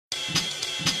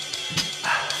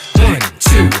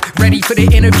ready for the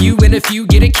interview. In a few,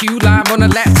 get a cue live on the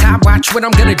laptop. Watch what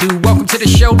I'm gonna do. Welcome to the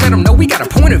show. Let them know we got a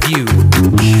point of view.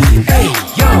 Hey,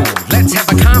 yo, let's have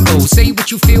a combo. Say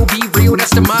what you feel, be real.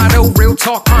 That's the motto. Real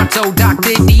talk pronto.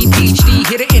 Dr. D, PhD,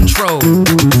 hit an intro.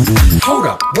 Hold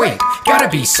up, wait. Gotta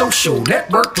be social.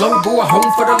 Network logo, a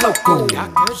home for the local.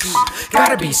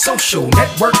 Gotta be social.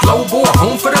 Network logo, a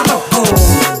home for the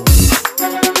local.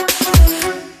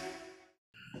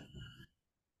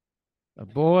 The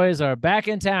boys are back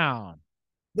in town.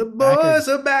 The boys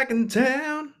are back in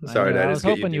town. Sorry, I was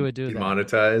hoping you would do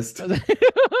demonetized.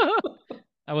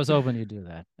 I was hoping you'd do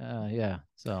that. Yeah.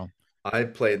 So I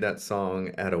played that song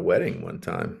at a wedding one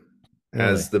time. Really?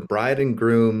 As the bride and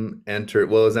groom entered.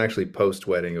 Well, it was actually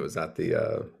post-wedding. It was at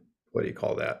the what do you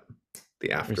call that?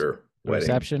 The after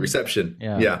wedding reception.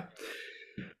 Yeah.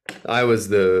 I was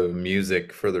the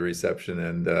music for the reception,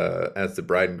 and as the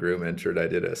bride and groom entered, I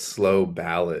did a slow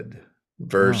ballad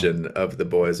version of "The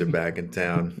Boys Are Back in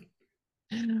Town."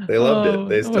 They loved it.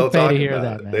 They still talk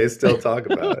about it. They still talk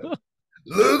about it.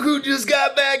 Look who just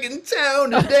got back in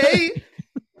town today.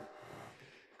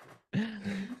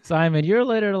 Simon, you're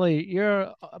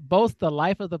both the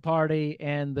life of the party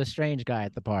and the strange guy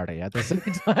at the party at the same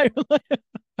time.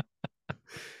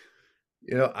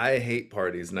 You know, I hate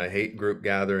parties and I hate group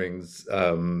gatherings.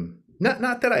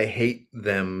 Not that I hate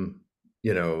them,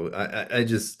 you know,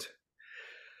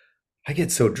 I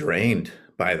get so drained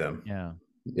by them. Yeah.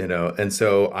 You know, and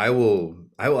so I will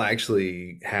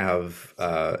actually have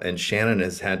and Shannon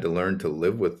has had to learn to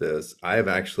live with this. I have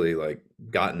actually like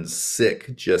gotten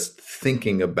sick just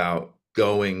thinking about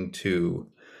going to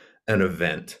an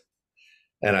event,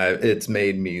 and it's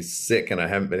made me sick, and I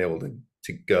haven't been able to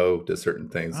go to certain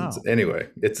things. Wow. Anyway,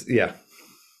 it's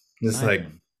like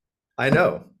I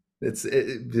know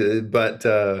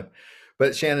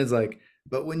but Shannon's like,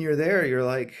 but when you're there, you're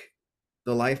like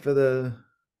the life of the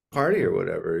party or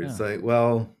whatever. It's like,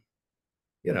 well,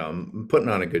 you know, I'm putting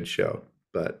on a good show,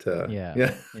 but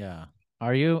yeah.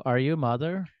 Are you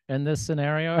mother in this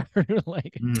scenario?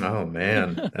 Like, oh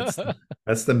man, that's the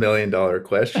 $1 million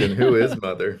question. Who is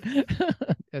mother?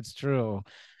 It's true.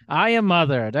 I Am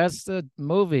Mother. That's the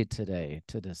movie today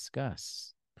to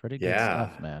discuss. Pretty good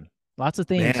stuff, man. Lots of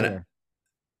themes here.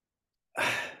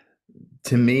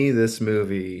 To me, this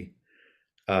movie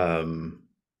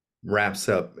wraps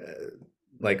up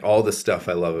like all the stuff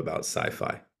I love about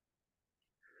sci-fi.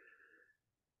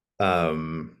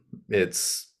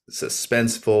 It's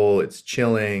suspenseful, it's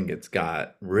chilling, it's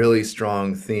got really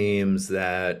strong themes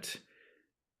that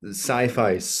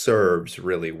sci-fi serves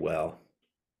really well.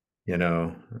 You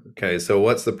know, okay, so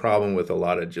what's the problem with a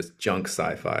lot of just junk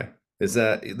sci-fi? Is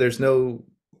that there's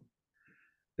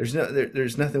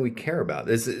nothing we care about.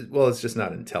 It's just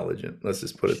not intelligent. Let's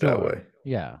just put it that way.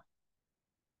 Yeah.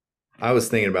 I was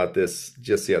thinking about this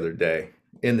just the other day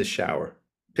in the shower.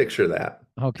 Picture that.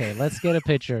 Okay, let's get a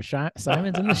picture.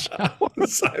 Simon's in the shower.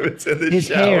 Simon's in the His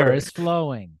shower. His hair is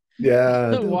flowing. Yeah,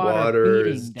 the water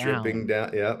is dripping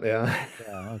down. Yeah.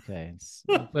 Okay.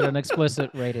 Put an explicit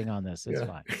rating on this. It's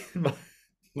fine.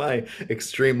 My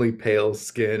extremely pale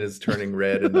skin is turning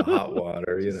red in the hot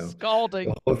water, you know. Scalding.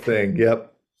 The whole thing.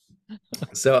 Yep.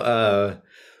 So,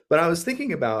 but I was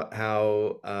thinking about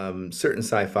how certain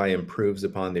sci-fi improves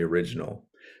upon the original,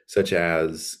 such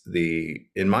as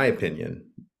in my opinion,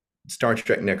 Star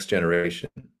Trek Next Generation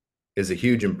is a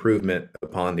huge improvement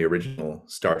upon the original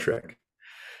Star Trek.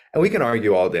 And we can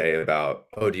argue all day about,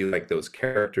 do you like those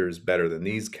characters better than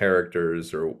these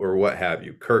characters or what have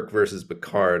you, Kirk versus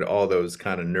Picard, all those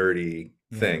kind of nerdy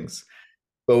things.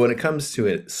 But when it comes to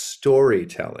it,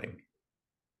 storytelling,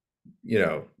 you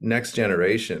know, Next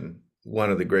Generation,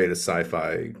 one of the greatest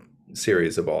sci-fi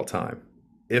series of all time,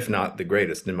 if not the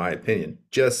greatest, in my opinion,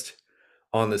 just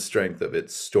on the strength of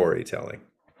its storytelling.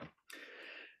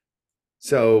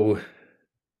 So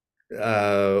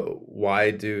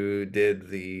why did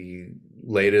the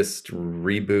latest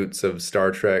reboots of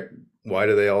Star Trek, why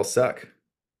do they all suck?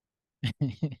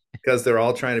 Because they're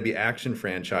all trying to be action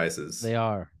franchises. They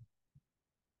are.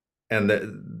 And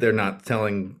they're not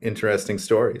telling interesting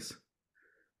stories.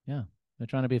 Yeah, they're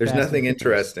trying to be. There's nothing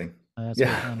interesting.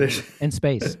 There's in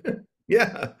space.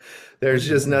 Yeah, there's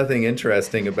just nothing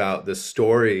interesting about the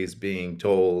stories being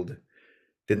told.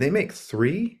 Did they make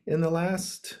 3 in the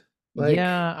last?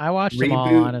 I watched them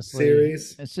all. Honestly,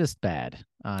 series. It's just bad.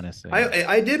 Honestly,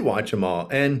 I did watch them all,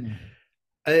 and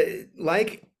I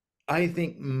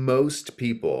think most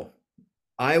people,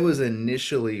 I was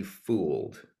initially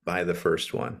fooled by the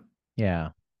first one. Yeah.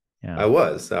 I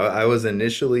was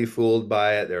initially fooled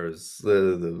by it. There was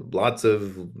lots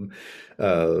of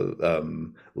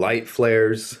light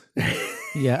flares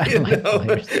Yeah, you like know.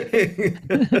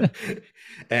 players.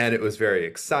 And it was very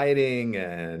exciting,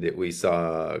 and we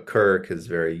saw Kirk as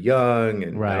very young,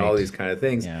 and all Right. these kind of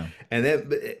things. Yeah. And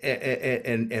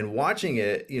then and watching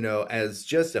it, as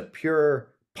just a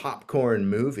pure popcorn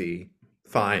movie,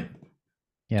 fine,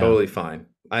 Yeah. totally fine.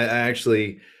 I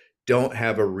actually don't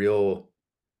have a real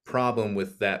problem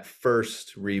with that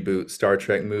first reboot Star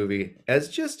Trek movie as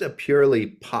just a purely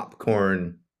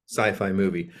popcorn sci-fi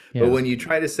movie. But Yeah. when you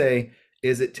try to say,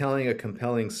 is it telling a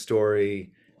compelling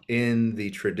story in the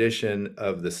tradition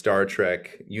of the Star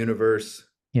Trek universe?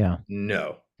 Yeah.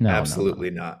 No, No, no, no. absolutely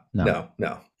not. No. No,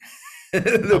 no.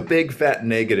 The No. big fat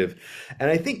negative. And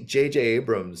I think J.J.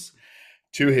 Abrams,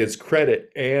 to his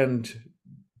credit and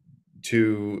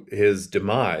to his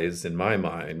demise, in my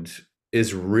mind,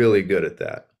 is really good at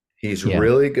that. He's Yeah.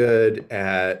 really good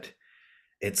at,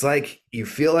 it's like you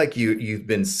feel like you've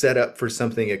been set up for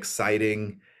something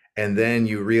exciting, and then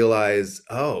you realize,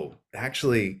 oh,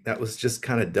 actually that was just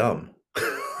kind of dumb.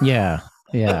 Yeah.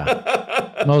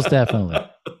 Yeah. Most definitely.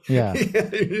 Yeah. Yeah,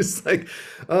 you're just like,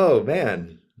 oh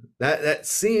man, that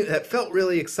felt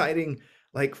really exciting,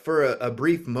 like for a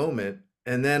brief moment,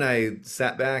 and then I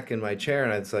sat back in my chair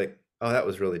and I was like, oh, that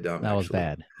was really dumb, That was actually.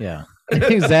 bad. Yeah.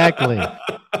 Exactly.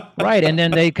 Right. And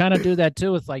then they kind of do that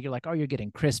too. It's like you're like, oh, you're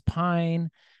getting Chris Pine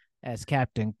as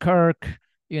Captain Kirk.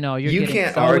 You're You getting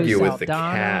can't Zoe argue with the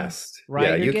Saldana, cast. right?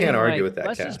 Yeah, You're you can't getting argue like, with that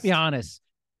let's just be cast. honest,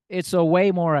 it's a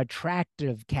way more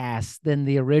attractive cast than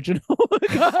the original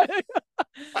guy.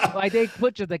 Like they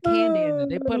put the candy in there.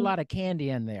 They put a lot of candy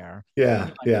in there. And Yeah, you're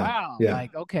like, yeah, wow, yeah.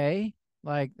 like, okay,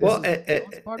 like this Well,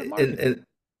 is part of marketing. and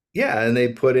yeah, and they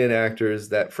put in actors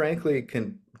that frankly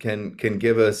can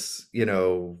give us,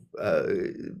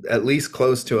 at least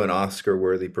close to an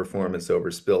Oscar-worthy Yeah. performance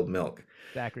over spilled milk.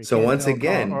 Zachary So once Quinto,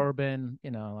 Carl again, Urban,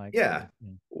 like, yeah.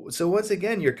 So once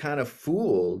again, you're kind of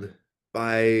fooled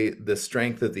by the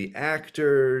strength of the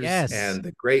actors yes. and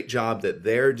the great job that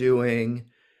they're doing.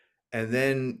 And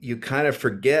then you kind of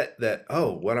forget that,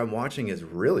 oh, what I'm watching is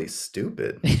really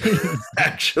stupid.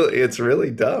 Actually, it's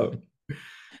really dumb.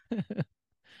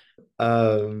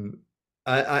 Um,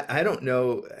 I don't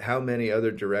know how many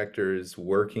other directors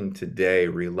working today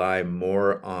rely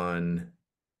more on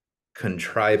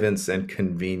contrivance and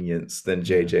convenience than Yeah.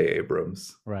 J.J.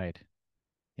 Abrams. Right.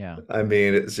 Yeah. I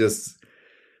mean, it's just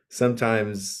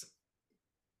sometimes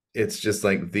it's just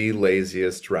like the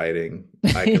laziest writing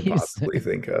I can possibly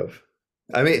think of.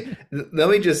 I mean, let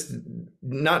me just,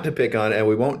 not to pick on it, and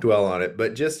we won't dwell on it,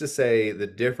 but just to say the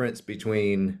difference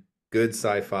between good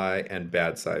sci-fi and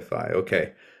bad sci-fi.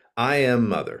 Okay, I Am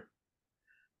Mother.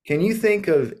 Can you think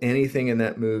of anything in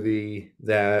that movie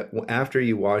that after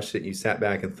you watched it, you sat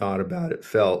back and thought about it,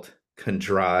 felt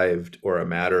contrived or a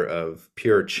matter of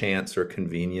pure chance or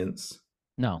convenience?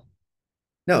 No.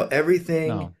 No, everything.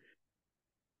 No.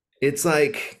 It's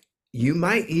like you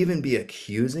might even be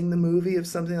accusing the movie of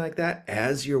something like that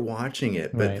as you're watching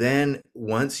it. But Right. then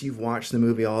once you've watched the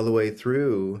movie all the way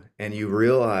through and you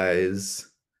realize,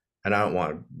 and I don't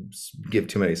want to give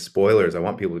too many spoilers, I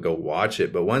want people to go watch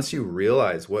it. But once you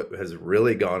realize what has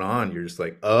really gone on, you're just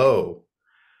like, oh,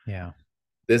 Yeah.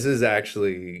 this is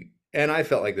actually, and I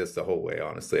felt like this the whole way,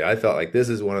 honestly. I felt like this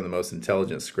is one of the most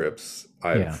intelligent scripts Yeah.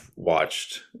 I've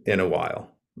watched in a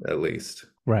while, at least.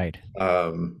 Right.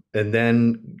 And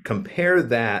then compare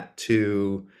that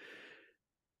to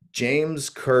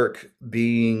James Kirk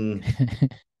being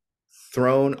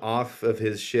thrown off of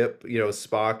his ship,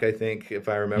 Spock, I think, if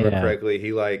I remember Yeah.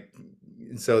 correctly,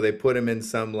 so they put him in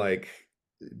some like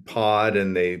pod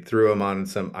and they threw him on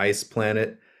some ice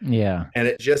planet. Yeah. And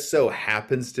it just so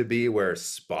happens to be where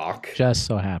Spock, Just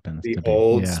so happens the to be.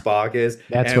 old Yeah. Spock is.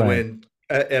 That's And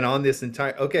right. and on this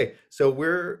entire, okay, so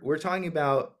we're talking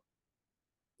about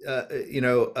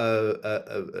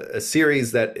a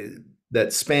series that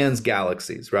spans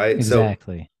galaxies, right?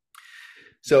 Exactly.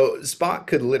 So Spock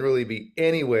could literally be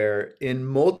anywhere in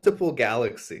multiple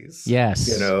galaxies,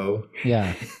 Yes.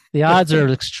 Yeah. The odds are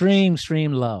extreme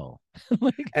low.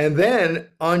 And then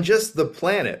on just the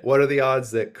planet, what are the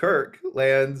odds that Kirk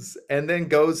lands and then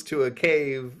goes to a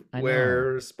cave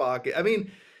where Spock, I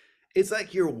mean, it's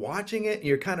like you're watching it and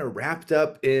you're kind of wrapped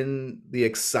up in the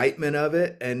excitement of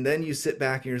it. And then you sit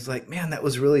back and you're just like, man, that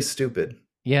was really stupid.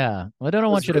 Yeah. Well, I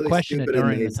don't want you to question it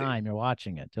during the time you're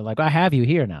watching it. They're like, I have you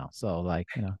here now. So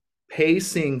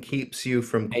pacing keeps you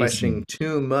from questioning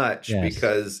too much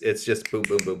because it's just boom,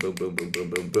 boom, boom, boom, boom, boom, boom,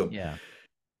 boom, boom. Yeah.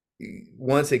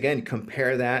 Once again,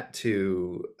 compare that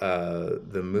to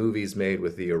the movies made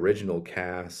with the original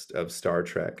cast of Star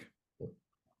Trek.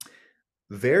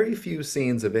 Very few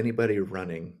scenes of anybody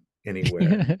running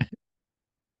anywhere.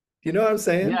 You know what I'm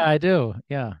saying? Yeah, I do.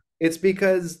 Yeah. It's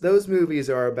because those movies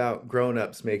are about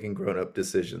grown-ups making grown-up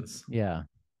decisions. Yeah,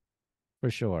 for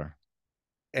sure.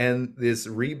 And this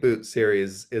reboot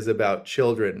series is about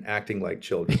children acting like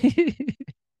children.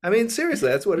 I mean, seriously,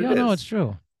 that's what it Yeah, no, it's is.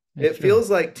 true. It's It true. feels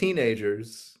like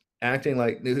teenagers acting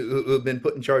like who've been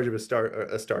put in charge of a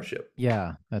starship.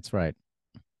 Yeah, that's right.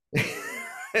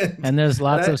 and, And there's and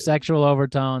lots I of sexual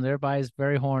overtone. Everybody's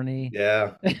very horny.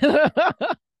 yeah,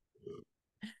 It's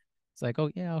like, oh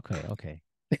yeah, okay, okay.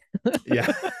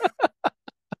 yeah,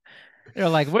 They're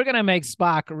like, we're gonna make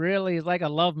Spock really like a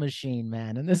love machine,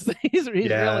 man. And this he's really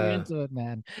yeah, into it,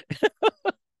 man.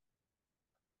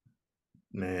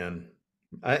 man.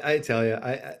 I tell you,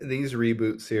 these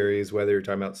reboot series, whether you're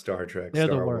talking about Star Trek, They're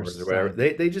the Star Wars, or worst, whatever,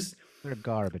 Simon. they just They're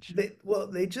garbage.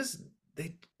 they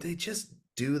just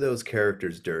do those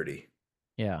characters dirty.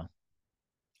 Yeah,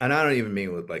 And I don't even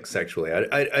mean with like sexually.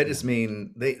 I yeah. just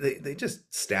mean they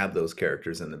just stab those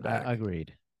characters in the I back.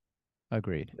 agreed.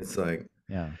 Agreed. It's like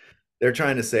Yeah. they're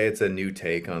trying to say it's a new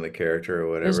take on the character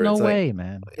or There's whatever. no It's like way,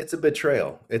 man. it's a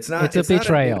betrayal. It's a It's not a new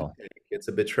betrayal. take. It's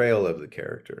a betrayal of the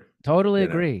character, Totally you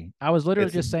know. agree. I was literally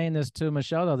It's just saying this to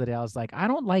Michelle the other day. I was like, I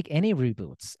don't like any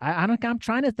reboots. I don't. I'm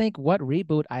trying to think what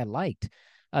reboot I liked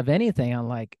of anything. I'm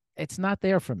like, it's not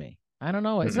there for me. I don't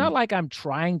know. It's not mm-mm. like I'm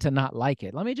trying to not like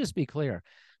it. Let me just be clear.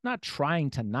 I'm not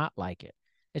trying to not like it.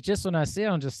 It's just when I see it,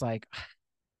 I'm just like,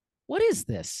 what is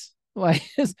this? Like,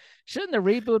 shouldn't the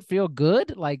reboot feel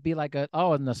good? Like, be like a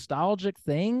nostalgic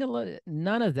thing?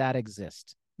 None of that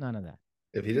exists. None of that.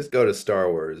 If you just go to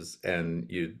Star Wars and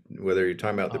whether you're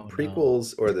talking about the Oh no.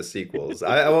 prequels or the sequels,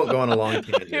 I won't go on a long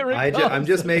tangent. Here it comes. I'm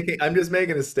just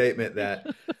making a statement that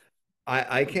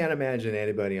I can't imagine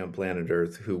anybody on planet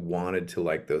Earth who wanted to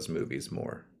like those movies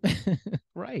more.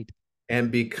 Right. And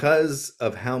because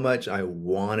of how much I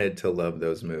wanted to love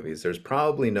those movies, there's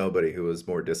probably nobody who was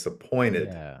more disappointed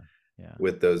Yeah. Yeah.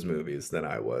 with those movies than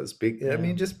I was. I Yeah.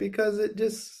 mean, just because it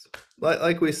just,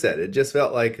 like we said, it just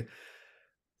felt like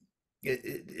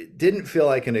it didn't feel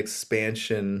like an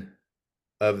expansion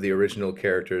of the original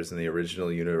characters in the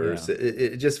original Yeah. universe.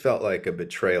 It just felt like a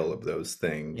betrayal of those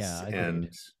things. Yeah. Agreed.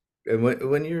 And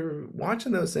when you're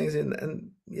watching those things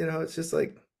and you know, it's just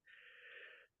like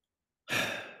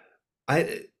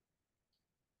I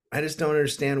I just don't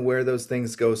understand where those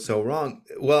things go so wrong.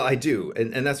 Well, I do,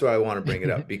 and that's why I want to bring it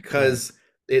up Yeah. because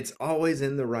it's always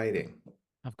in the writing.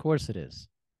 Of course it is.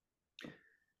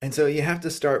 And so you have to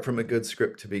start from a good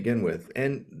script to begin with.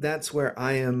 And that's where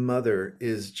I Am Mother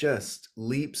is just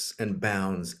leaps and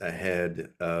bounds ahead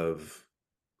of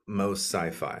most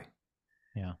sci-fi.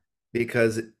 Yeah.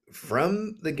 Because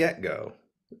from the get-go,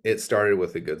 it started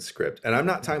with a good script. And I'm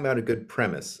not Yeah. talking about a good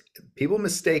premise. People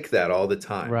mistake that all the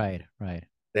time. Right. Right.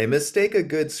 They mistake a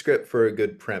good script for a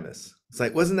good premise. It's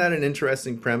like, wasn't that an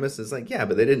interesting premise? It's like, yeah,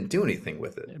 but they didn't do anything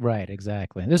with it. Right.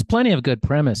 Exactly. There's plenty of good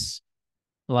premise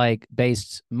like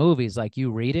based movies. Like you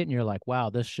read it and you're like, wow,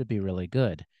 this should be really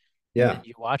good. And then Yeah.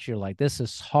 you watch, you're like, this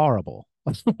is horrible.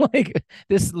 Like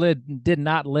did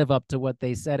not live up to what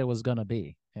they said it was gonna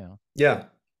be. Yeah. Yeah.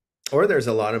 Or there's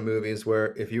a lot of movies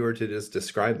where if you were to just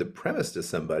describe the premise to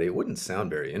somebody, it wouldn't sound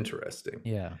very interesting.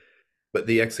 Yeah. But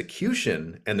the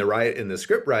execution and the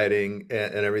script writing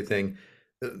and everything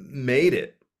made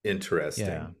it Yeah.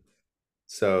 interesting.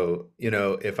 So, you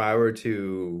know, if I were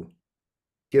to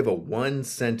give a one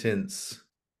sentence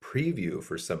preview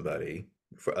for somebody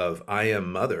of I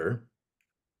Am Mother,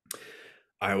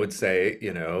 I would say,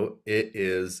 you know, it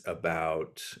is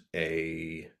about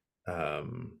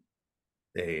um,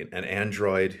 an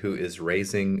android who is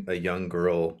raising a young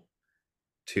girl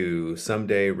to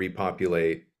someday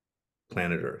repopulate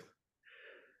planet Earth.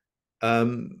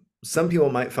 Some people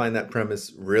might find that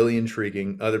premise really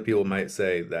intriguing. Other people might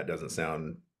say that doesn't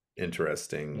sound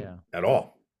interesting Yeah. at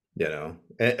all, you know.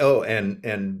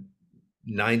 And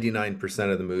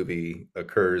 99% of the movie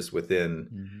occurs within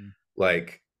Mm-hmm.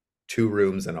 like 2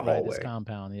 rooms and a Right. This hallway.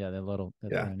 compound. Yeah. That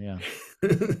they're Yeah. in. Yeah.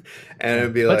 And Yeah.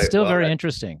 it'd be But like, still well, very that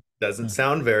interesting. doesn't Yeah.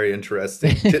 sound very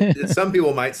interesting. Some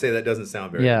people might say that doesn't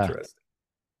sound very Yeah. interesting.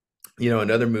 You know,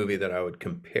 another movie that I would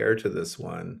compare to this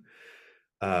one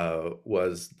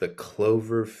was the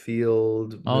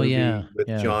Cloverfield Oh yeah. movie with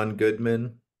Yeah. John Goodman,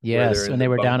 where they're Yes. in When the they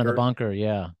were down in the bunker. bunker.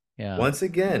 Yeah. Yeah. Once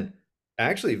again,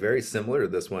 actually very similar to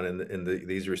this one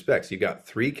these respects. You got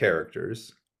 3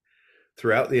 characters.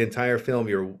 Throughout the entire film,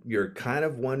 you're kind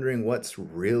of wondering what's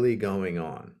really going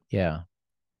on. Yeah.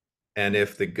 And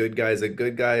if the good guy's a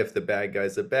good guy, if the bad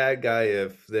guy's a bad guy,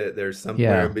 if there's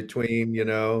somewhere Yeah. in between, you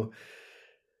know.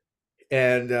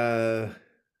 And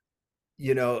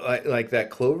you know, like that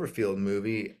Cloverfield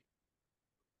movie,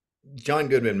 John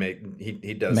Goodman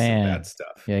he does some bad Man.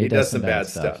 stuff. Yeah, he He does does some some bad bad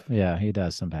stuff. stuff. Yeah, he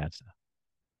does some bad stuff.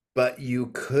 But you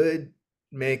could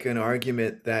make an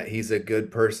argument that he's a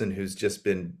good person who's just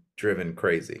been driven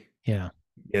crazy, Yeah.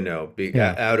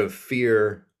 Yeah. out of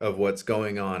fear of what's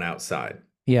going on outside,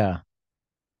 Yeah.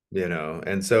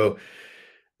 And so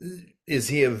is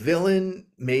he a villain?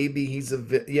 Maybe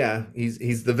yeah,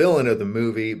 he's the villain of the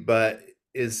movie, but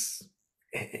is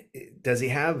does he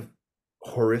have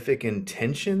horrific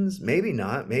intentions? Maybe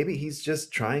not. Maybe he's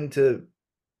just trying to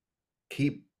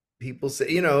keep people say,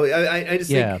 I just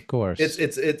Yeah, think of course.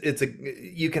 it's a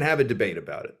you can have a debate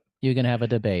about it. You can have a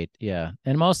debate. Yeah.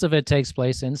 And most of it takes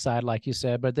place inside, like you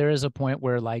said, but there is a point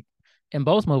where, like in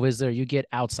both movies, there you get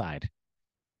outside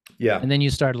Yeah. and then you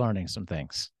start learning some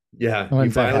things. Yeah. You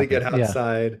Once that finally get happens. Yeah.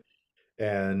 outside.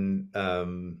 And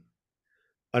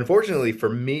unfortunately for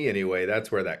me anyway,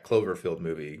 that's where that Cloverfield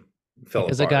movie fell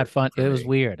Because it got apart fun. for It was me.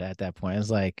 weird at that point. It's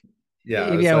like, Yeah,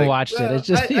 if you it's haven't like, watched it, it's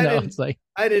well, just, it's like,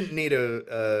 I didn't need a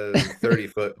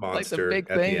 30-foot like the monster big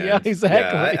at the thing. Yeah, end. Yeah,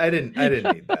 exactly. I didn't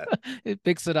need that. It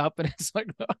picks it up and it's like,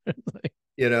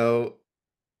 You know,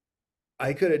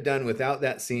 I could have done without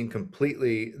that scene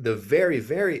completely. The very,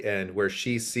 very end where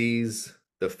she sees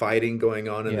the fighting going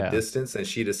on in the yeah, distance and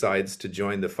she decides to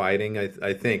join the fighting.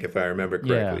 I think, if I remember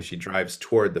correctly, yeah. she drives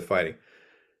toward the fighting.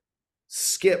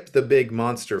 Skip the big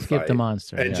monster Skip the fight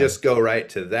monster. and Yeah, just go right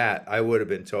to that. I would have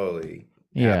been totally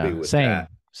happy yeah. Same, with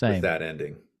same. that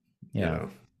ending, you Yeah,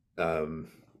 know. Um,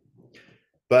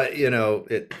 but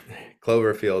it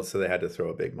Cloverfield, so they had to throw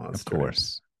a big of monster in.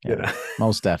 course. You Yeah, know,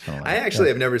 most I definitely. Yeah. actually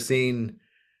have never seen.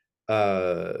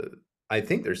 Uh, I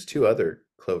think there's two other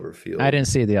I Cloverfield. didn't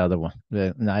see the other one.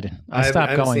 No, I didn't. I I stopped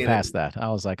haven't going seen it. past that. I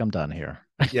was like, I'm done here.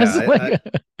 Yeah, It's like,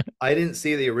 I didn't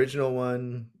see the original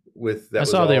one with I that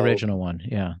was saw the all. original one.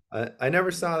 Yeah, I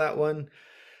never saw that one.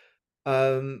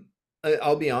 Um,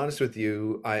 I'll be honest with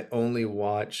you. I only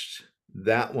watched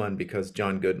that one because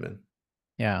John Goodman.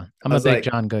 yeah. I I'm a was big like,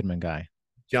 John Goodman guy.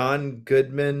 John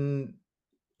Goodman,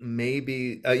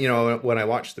 maybe, when I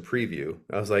watched the preview,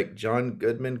 I was like, John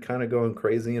Goodman kind of going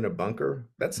crazy in a bunker.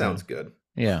 That Yeah, sounds good.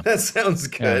 yeah, That sounds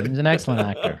yeah. He's good. an excellent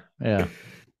actor. Yeah.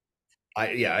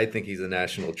 I think he's a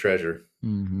national treasure.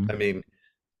 Hmm. I mean,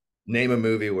 name a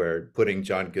movie where putting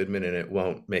John Goodman in it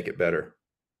won't make it better,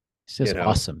 It's you just know?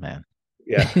 awesome, man.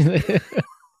 Yeah.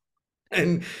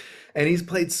 And he's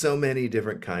played so many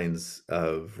different kinds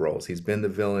of roles. He's been the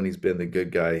villain, he's been the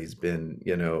good guy, he's been,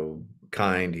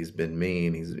 kind, he's been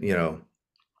mean,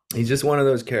 he's just one of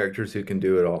those characters who can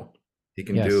do it all.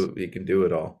 Yes. He can do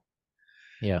it all.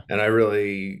 Yeah. And I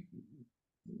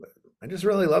just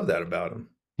really love that about him,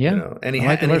 Yeah. I like the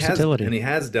and versatility. he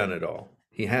has done it all.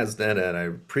 He has done it, and I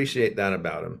appreciate that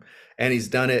about him. And he's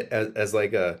done it as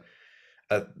like a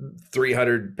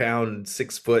 300-pound,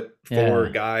 6'4" Yeah.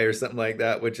 guy or something like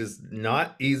that, which is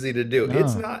not easy to do.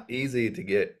 It's No. not easy to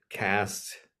get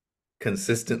cast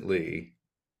consistently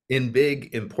in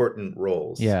big important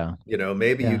roles. Yeah.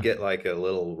 Maybe you Yeah. get like a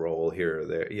little role here or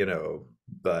there,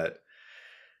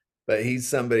 but he's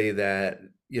somebody that,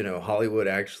 Hollywood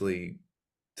actually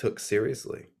took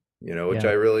seriously, which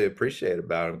I Yeah. really appreciate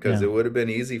about him because Yeah. it would have been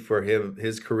easy for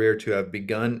his career to have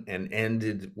begun and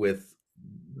ended with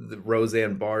the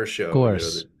Roseanne Barr Of show,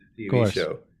 course. the Of TV course.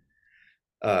 show.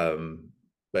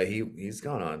 But he's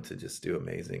gone on to just do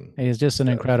amazing He's just an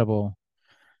stuff. incredible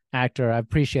actor. I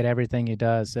appreciate everything he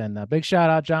does. And a big shout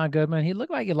out, John Goodman. He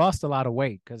looked like he lost a lot of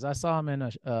weight because I saw him in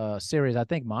a series, I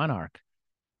think Monarch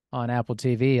on Apple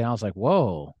TV. And I was like,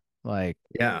 whoa, like,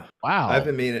 Yeah. wow, I've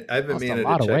been lost a meaning to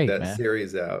lot of check weight, that man.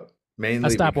 series out, I mainly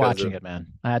stopped because watching of. it, man.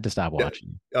 I had to stop Yeah.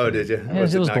 watching. Oh, Yeah. did you? It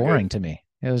Was it was not boring good? to me.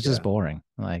 It was just Yeah. boring.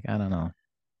 Like, I don't know.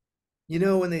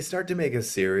 When they start to make a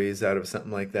series out of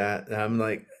something like that, I'm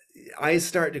like, I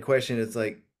start to question, it's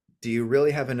like, do you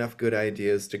really have enough good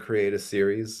ideas to create a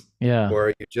series? Yeah. Or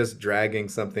are you just dragging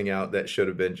something out that should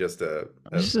have been just It's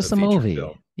a just a feature movie.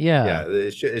 film? Yeah. Yeah,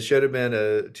 it should have been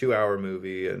a 2-hour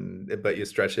movie, but you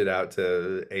stretch it out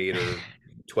to 8 or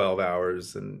 12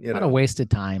 hours, and A lot of wasted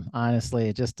time,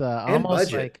 honestly. Just and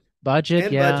almost budget, like budget,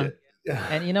 and yeah. budget. Yeah.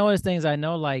 And those things I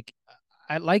know, like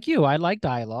I like you, I like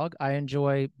dialogue. I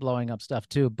enjoy blowing up stuff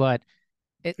too, but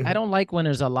I don't like when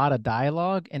there's a lot of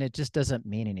dialogue and it just doesn't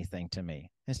mean anything to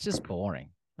me. It's just boring.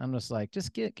 I'm just like,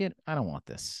 just get. I don't want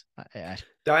this.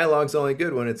 Dialogue's only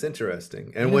good when it's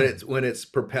interesting and Yeah. when it's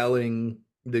propelling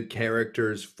the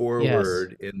characters Yes.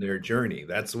 forward in their journey.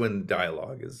 That's when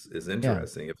dialogue is Yeah.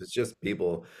 interesting. If it's just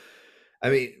people, I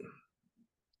mean,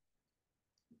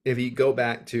 if you go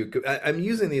back to, I'm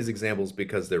using these examples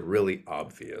because they're really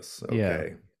obvious, Yeah.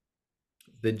 okay?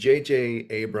 the J.J.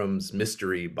 Abrams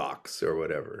mystery box or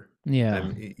whatever.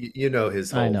 Yeah, You know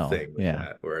his I whole know. thing with Yeah.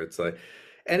 that, where it's like,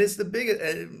 and it's the biggest.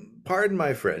 Pardon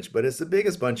my French, but it's the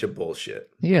biggest bunch of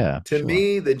bullshit. Yeah, To sure.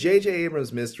 me, the J.J.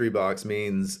 Abrams mystery box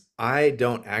means I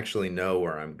don't actually know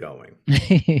where I'm going,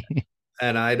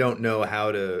 and I don't know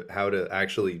how to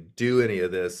actually do any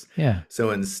of this. Yeah. So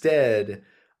instead,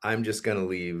 I'm just going to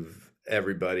leave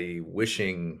everybody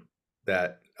wishing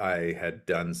that I had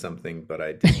done something, but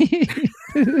I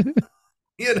didn't.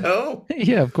 You know?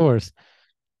 Yeah, of course.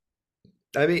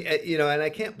 I mean, and I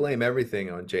can't blame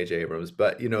everything on J.J. Abrams,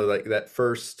 but like that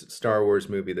first Star Wars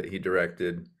movie that he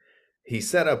directed, he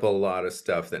set up a lot of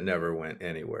stuff that never went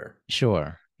anywhere.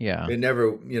 Sure. Yeah. It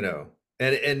never,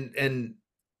 and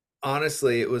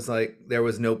honestly, it was like there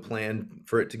was no plan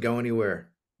for it to go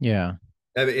anywhere. Yeah.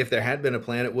 I mean, if there had been a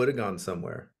plan, it would have gone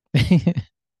somewhere,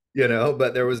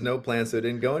 but there was no plan, so it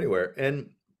didn't go anywhere. And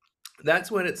that's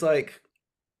when it's like,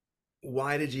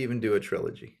 why did you even do a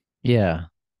trilogy? Yeah.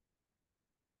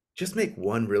 Just make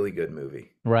one really good movie.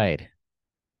 Right.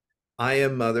 I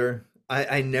Am Mother.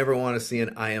 I never want to see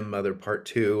an I Am Mother part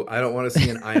two. I don't want to see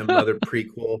an I Am Mother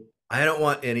prequel. I don't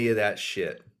want any of that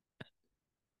shit.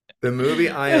 The movie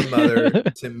I Am Mother,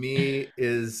 to me,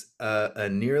 is a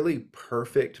nearly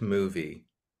perfect movie,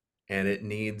 and it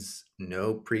needs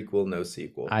no prequel, no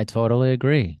sequel. I totally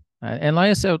agree. And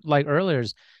like I said, like earlier,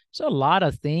 there's a lot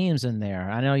of themes in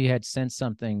there. I know you had sent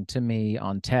something to me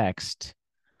on text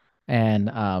and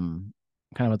kind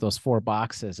of with those four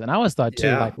boxes. And I always thought too,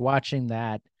 Yeah, like watching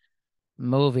that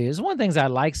movie is one of the things I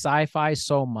like sci-fi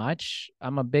so much.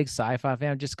 I'm a big sci-fi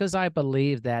fan just because I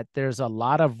believe that there's a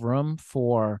lot of room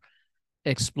for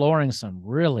exploring some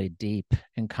really deep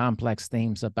and complex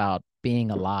themes about being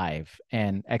alive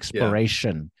and yeah,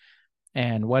 exploration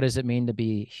and what does it mean to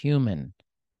be human,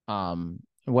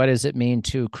 what does it mean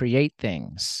to create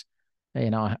things,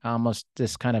 almost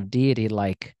this kind of deity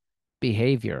like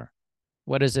behavior.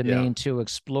 What does it yeah, mean to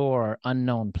explore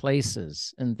unknown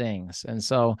places and things? And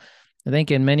so I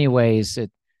think in many ways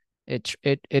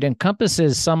it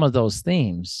encompasses some of those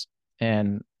themes,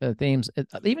 and the themes,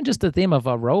 even just the theme of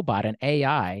a robot, an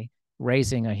AI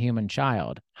raising a human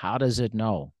child. How does it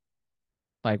know?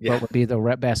 Like, what yeah. would be the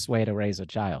best way to raise a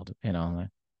child?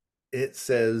 It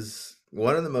says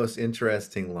one of the most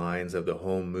interesting lines of the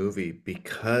whole movie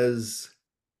because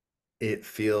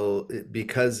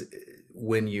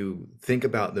when you think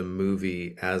about the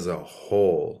movie as a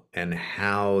whole and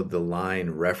how the line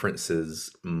references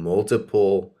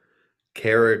multiple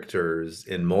characters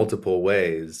in multiple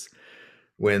ways,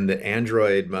 when the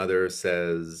android mother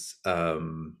says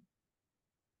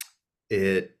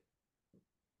it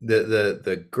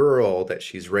the girl that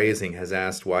she's raising has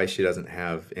asked why she doesn't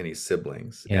have any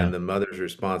siblings, Yeah, and the mother's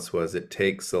response was, it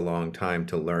takes a long time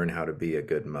to learn how to be a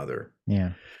good mother.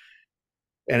 yeah.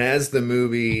 And as the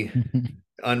movie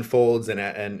unfolds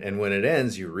and when it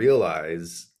ends, you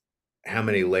realize how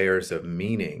many layers of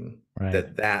meaning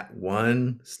Right. that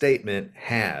one statement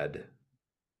had.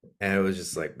 And it was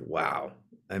just like, wow.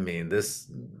 I mean,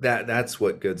 that's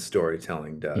what good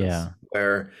storytelling does. Yeah.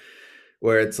 Where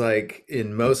it's like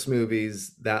in most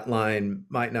movies, that line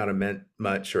might not have meant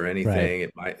much or Right. anything.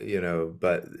 It might,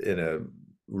 but in a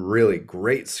really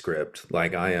great script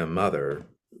like I Am Mother,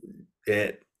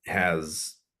 it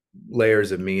has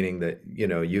layers of meaning that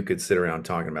you could sit around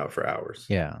talking about for hours.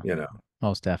 Yeah.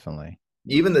 Most definitely.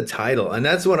 Even the title, and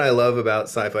that's what I love about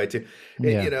sci-fi too.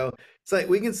 Yeah. It's like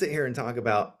we can sit here and talk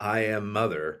about I Am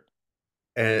Mother,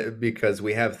 and because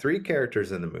we have three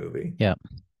characters in the movie, Yeah.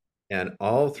 and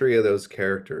all three of those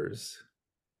characters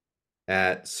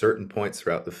at certain points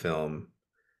throughout the film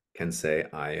can say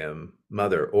I am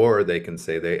mother, or they can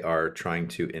say they are trying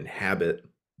to inhabit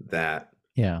that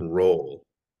Yeah. role.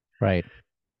 Right.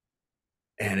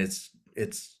 And it's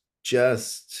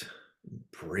just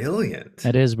brilliant.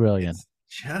 It is brilliant. It's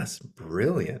just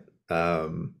brilliant.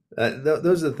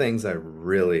 Those are the things I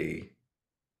really,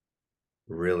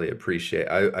 really appreciate.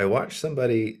 I watched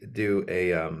somebody do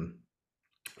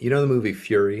the movie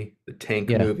Fury, the tank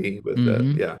Yeah. movie with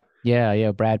Mm-hmm. yeah, Yeah.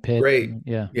 Yeah. Brad Pitt. great,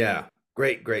 Yeah. yeah,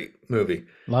 great movie.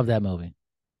 Love that movie.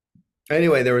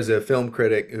 Anyway, there was a film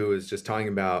critic who was just talking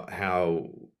about how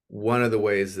one of the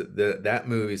ways that that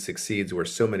movie succeeds where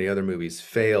so many other movies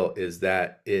fail is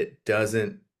that it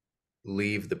doesn't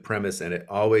leave the premise, and it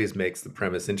always makes the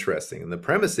premise interesting. And the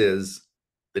premise is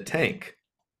the tank.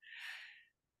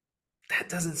 That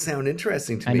doesn't sound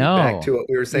interesting to I me. Back to know. what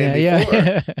we were saying Yeah. before.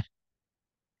 Yeah.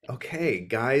 Okay,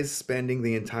 guys spending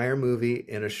the entire movie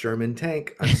in a Sherman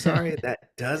tank. I'm sorry,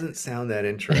 that doesn't sound that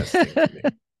interesting to me.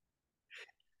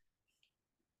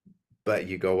 But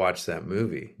you go watch that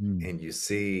movie Mm. and you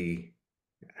see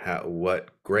what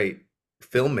great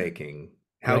filmmaking,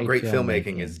 how Great great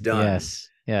filmmaking is filmmaking. done Yes.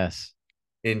 Yes.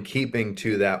 in keeping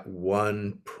to that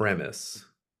one premise,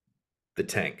 the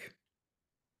tank.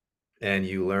 And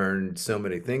you learn so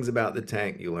many things about the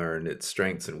tank. You learn its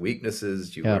strengths and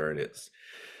weaknesses. You Yep. learn its,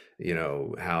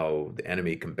 how the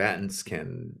enemy combatants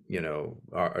can,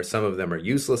 are some of them are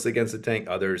useless against the tank.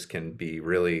 Others can be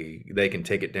really, they can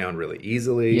take it down really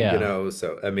easily, Yeah.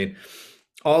 So, I mean,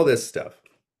 all this stuff,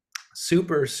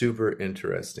 super, super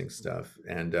interesting stuff.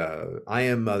 And I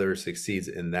Am Mother succeeds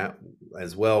in that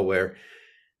as well, where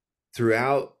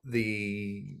throughout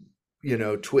the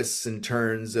twists and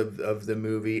turns of the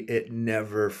movie, it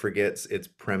never forgets its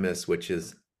premise, which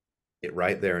is it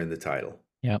right there in the title.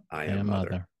 Yep. I I Am am Mother.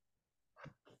 Mother.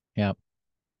 Yep.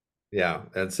 Yeah.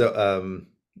 And so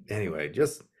anyway,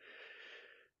 just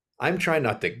I'm trying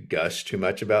not to gush too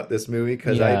much about this movie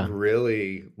because I Yeah.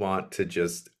 really want to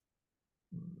just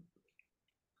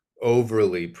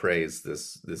overly praise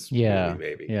this movie, Yeah.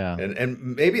 maybe. Yeah.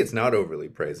 And maybe it's not overly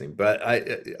praising, but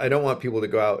I don't want people to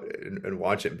go out and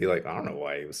watch it and be like, I don't know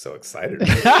why he was so excited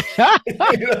about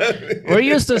it. You know what I We're mean?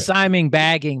 used to Simon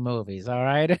bagging movies, all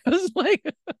right? It was like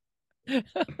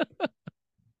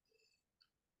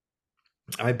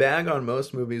I bag on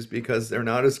most movies because they're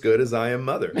not as good as I Am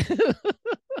Mother.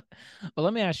 Well,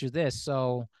 let me ask you this.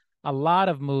 So, a lot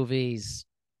of movies,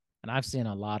 and I've seen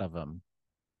a lot of them,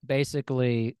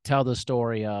 basically tell the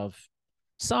story of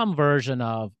some version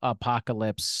of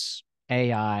apocalypse,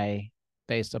 AI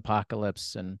based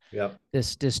apocalypse, and Yep.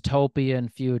 this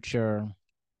dystopian future,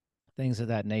 things of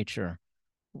that nature.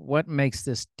 What makes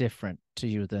this different to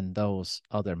you than those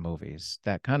other movies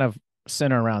that kind of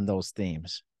center around those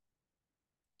themes?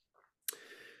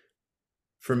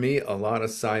 For me, a lot of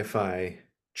sci-fi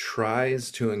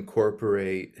tries to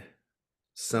incorporate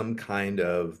some kind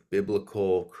of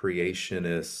biblical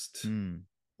creationist Mm.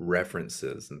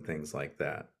 references and things like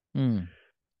that. Mm.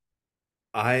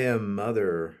 I Am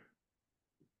Mother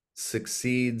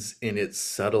succeeds in its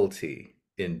subtlety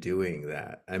in doing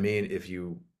that. I mean, if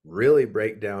you really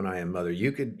break down I Am Mother,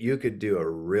 you could do a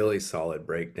really solid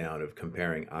breakdown of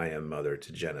comparing I Am Mother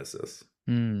to Genesis.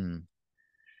 Mm.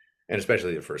 And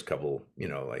especially the first couple,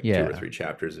 like two or Yeah. three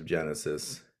chapters of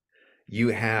Genesis. You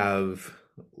have,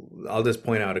 I'll just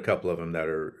point out a couple of them that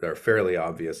are fairly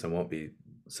obvious and won't be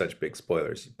such big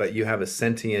spoilers, but you have a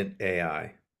sentient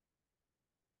AI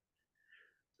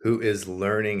who is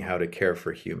learning how to care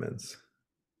for humans.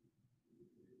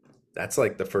 That's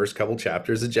like the first couple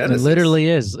chapters of It Genesis. literally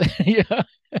is. Yeah.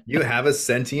 You have a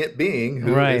sentient being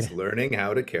who Right. is learning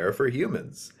how to care for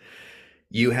humans.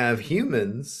 You have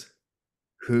humans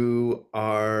who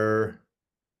are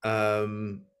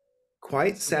um,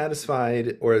 quite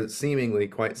satisfied, or seemingly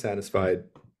quite Yeah. satisfied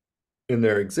in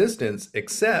their existence,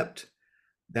 except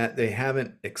that they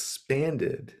haven't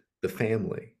expanded the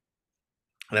family.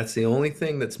 That's the only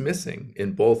thing that's missing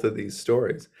in both of these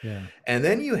stories. Yeah. And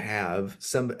then you have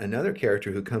another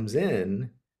character who comes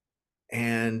in,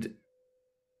 and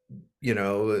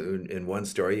in one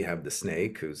story you have the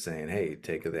snake who's saying, hey,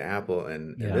 take of the apple,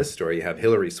 and in Yeah. this story you have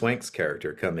Hilary Swank's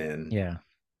character come in Yeah.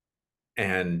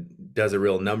 and does a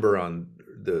real number on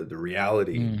the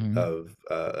reality Hmm. of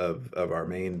our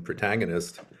main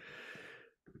protagonist.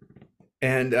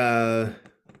 And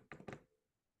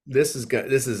this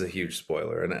is a huge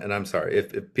spoiler, and I'm sorry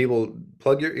if people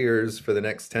plug your ears for the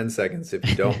next 10 seconds if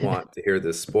you don't want to hear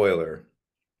this spoiler.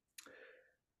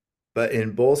 But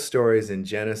in both stories, in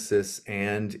Genesis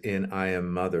and in I Am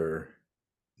Mother,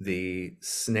 the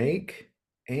snake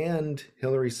and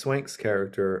Hilary Swank's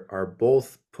character are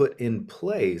both put in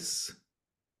place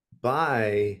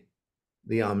by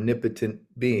the omnipotent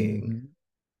being, Hmm.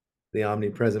 the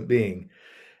omnipresent being,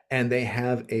 and they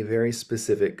have a very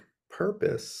specific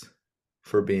purpose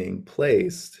for being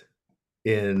placed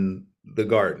in the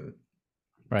garden.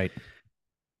 Right.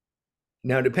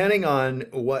 Now, depending on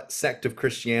what sect of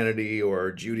Christianity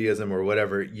or Judaism or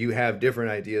whatever, you have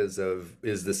different ideas of,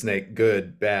 is the snake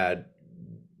good, bad?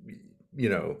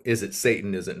 Is it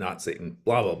Satan? Is it not Satan?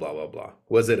 Blah, blah, blah, blah, blah.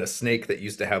 Was it a snake that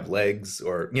used to have legs,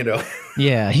 or, Yeah.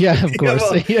 Yeah. Of yeah, course.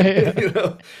 well, Yeah. you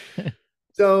know,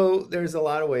 so there's a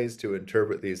lot of ways to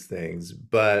interpret these things,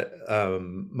 but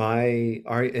my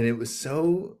art, and it was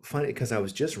so funny because I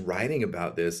was just writing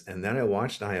about this, and then I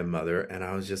watched I Am Mother, and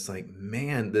I was just like,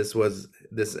 man, this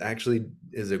actually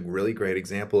is a really great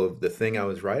example of the thing I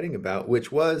was writing about,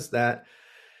 which was that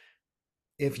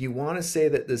if you want to say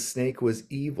that the snake was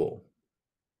evil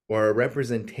or a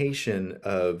representation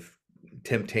of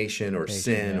temptation or Temptation.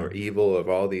 sin Yeah. or evil, of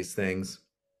all these things,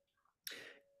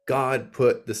 God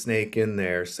put the snake in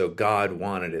there, so God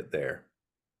wanted it there.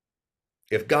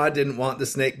 If God didn't want the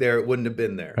snake there, it wouldn't have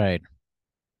been there. Right.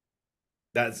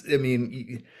 I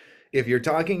mean, if you're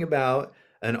talking about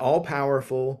an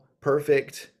all-powerful,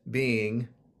 perfect being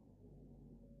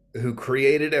who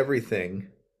created everything,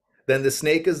 then the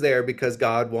snake is there because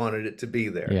God wanted it to be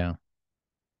there. Yeah.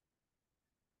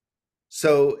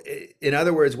 So, in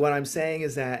other words, what I'm saying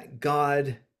is that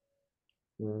God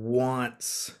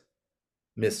wants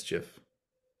mischief.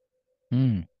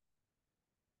 Mm.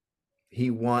 He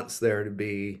wants there to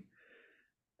be,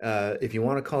 if you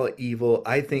want to call it evil,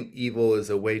 I think evil is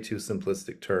a way too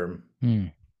simplistic term.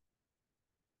 Mm.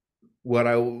 What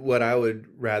I would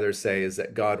rather say is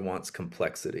that God wants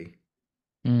complexity.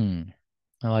 Mm.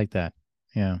 I like that.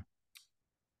 Yeah.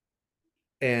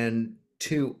 And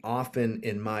too often,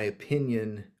 in my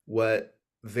opinion, what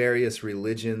various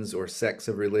religions or sects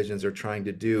of religions are trying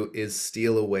to do is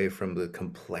steal away from the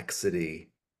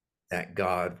complexity that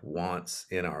God wants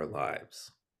in our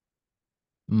lives.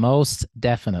 Most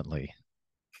definitely.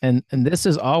 And this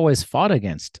is always fought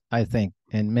against, I think,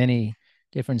 in many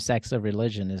different sects of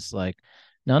religion. Is like,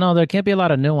 no, there can't be a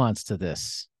lot of nuance to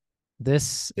this.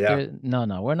 Yeah.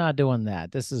 No, we're not doing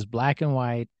that. This is black and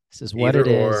white. This is what Either it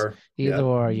is. or. Either Yeah.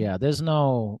 or, yeah. There's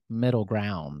no middle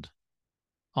ground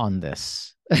on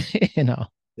this, you know.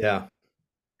 Yeah.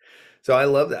 So I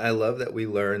love that. I love that we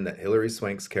learn that Hilary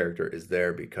Swank's character is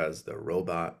there because the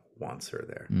robot wants her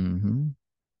there. Mm-hmm.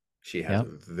 She has a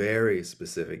Yep. very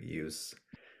specific use,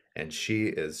 and she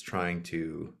is trying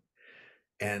to.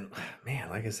 And man,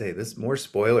 like I say, this more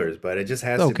spoilers, but it just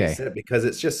has to be Okay. said because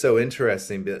it's just so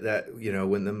interesting that,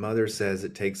 when the mother says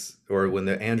it takes, or when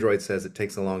the android says it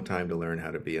takes a long time to learn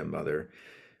how to be a mother,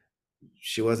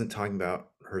 she wasn't talking about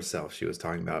herself. She was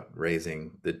talking about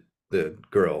raising the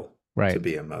girl to Right.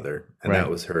 be a mother, and that Right.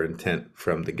 was her intent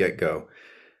from the get-go.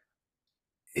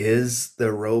 Is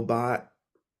the robot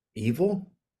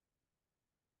evil?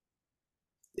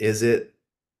 Is it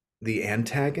the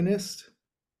antagonist?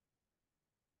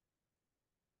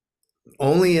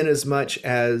 Only in as much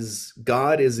as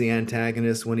God is the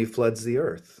antagonist when he floods the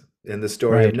earth in the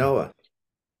story of Right. Noah.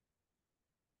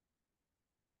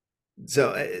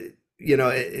 So,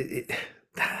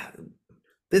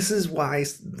 this is why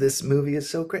this movie is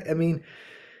so great. I mean,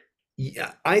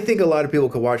 yeah, I think a lot of people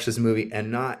could watch this movie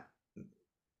and not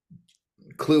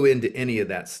clue into any of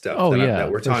that stuff Oh that yeah,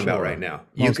 we're for talking about right sure. now.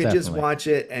 You Most could just definitely. watch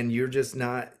it and you're just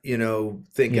not,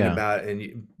 thinking Yeah, about it,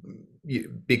 and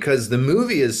because the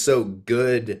movie is so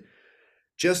good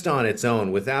just on its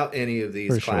own without any of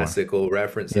these for sure. classical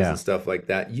references Yeah. and stuff like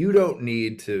that. You don't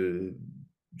need to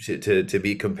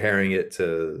be comparing it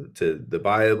to the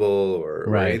Bible or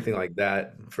Right. anything like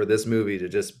that for this movie to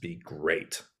just be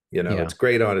great. Yeah. It's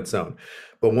great on its own.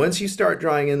 But once you start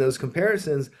drawing in those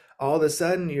comparisons, all of a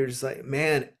sudden you're just like,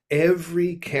 man,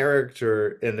 every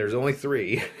character, and there's only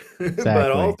three,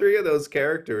 but all Exactly. three of those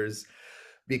characters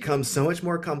become so much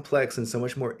more complex and so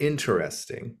much more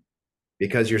interesting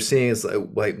because you're seeing it's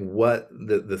like what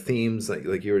the themes,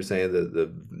 like you were saying,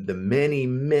 the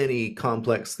many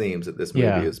complex themes that this movie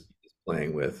Yeah. is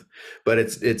playing with, but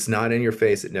it's not in your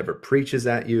face. It never preaches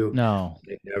at you. No.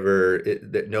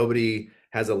 That nobody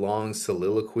has a long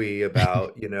soliloquy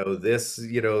about this,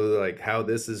 like how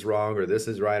this is wrong or this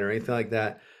is right or anything like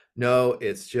that. No,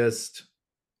 it's just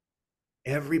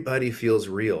everybody feels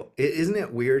real. Isn't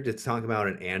it weird to talk about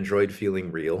an android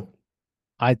feeling real?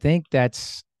 I think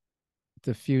that's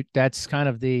that's kind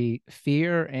of the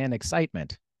fear and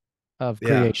excitement of Yeah.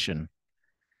 creation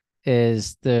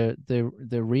is the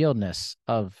realness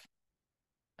of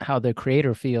how the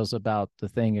creator feels about the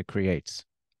thing it creates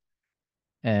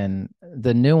and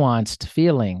the nuanced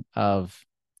feeling of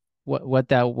what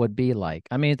that would be like.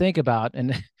 I mean, think about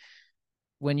and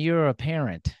when you're a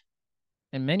parent,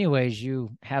 in many ways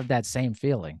you have that same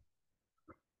feeling.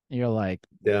 You're like,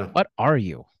 Yeah. what are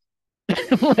you?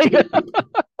 Like,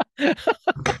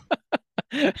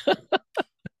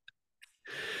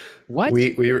 what?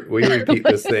 We repeat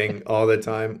this thing all the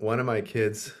time. One of my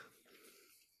kids,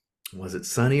 was it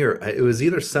Sonny, or it was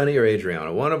either Sonny or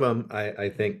Adriana. One of them, I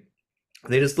think,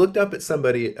 they just looked up at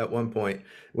somebody at one point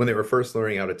when they were first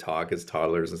learning how to talk as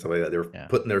toddlers and stuff like that. They were Yeah.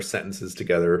 putting their sentences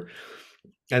together,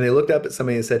 and they looked up at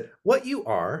somebody and said, "What you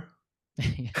are."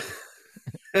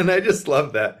 And I just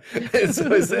love that. And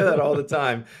so I say that all the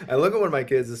time. I look at one of my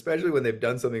kids, especially when they've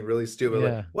done something really stupid,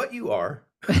 like, Yeah. "What you are."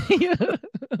 Yeah.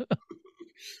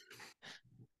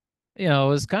 It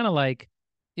was kind of like,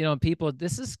 people,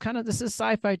 this is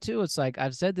sci-fi too. It's like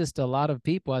I've said this to a lot of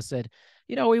people. I said,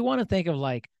 we want to think of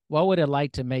like what would it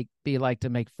like to make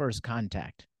first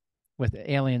contact with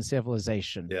alien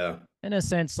civilization. Yeah. In a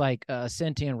sense, like a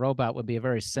sentient robot would be a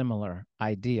very similar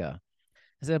idea.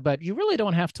 I said, but you really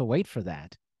don't have to wait for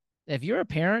that. If you're a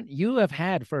parent, you have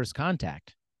had first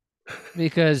contact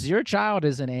because your child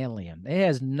is an alien. It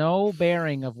has no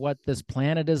bearing of what this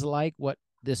planet is like, what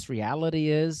this reality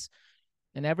is,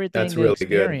 and everything That's they really good.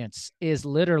 experience is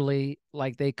literally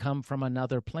like they come from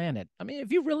another planet. I mean,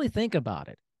 if you really think about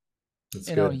it, That's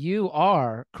you know,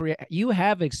 good. you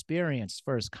have experienced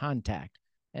first contact,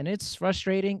 and it's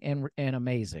frustrating and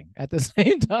amazing at the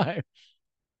same time.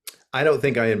 I don't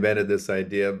think I invented this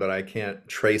idea, but I can't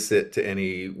trace it to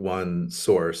any one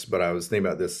source. But I was thinking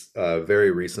about this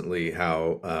very recently,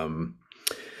 how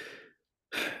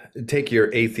take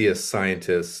your atheist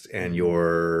scientist and Mhm.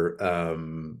 your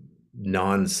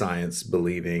non-science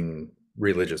believing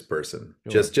religious person,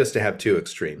 Sure. just to have two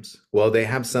extremes. Well, they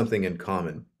have something in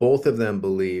common. Both of them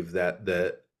believe that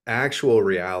the actual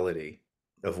reality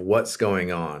of what's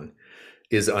going on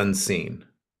is unseen.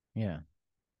 Yeah.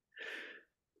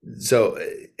 So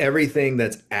everything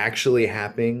that's actually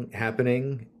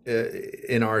happening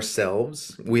in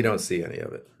ourselves, we don't see any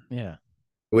of it. Yeah.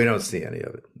 We don't see any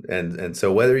of it. And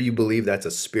so whether you believe that's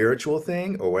a spiritual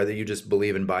thing or whether you just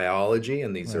believe in biology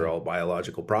and these are Right. all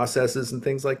biological processes and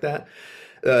things like that,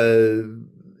 uh,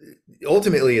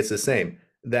 ultimately it's the same.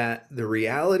 That the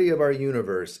reality of our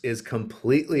universe is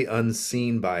completely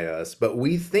unseen by us, but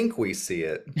we think we see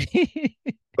it,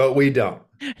 but we don't.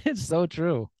 It's so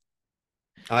true.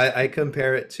 I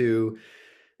compare it to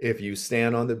if you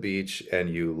stand on the beach and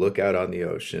you look out on the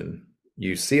ocean,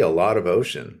 you see a lot of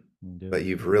ocean, You do. but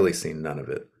you've really seen none of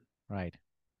it. Right.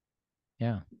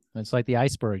 Yeah. It's like the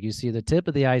iceberg. You see the tip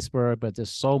of the iceberg, but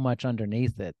there's so much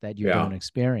underneath it that you Yeah. don't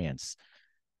experience.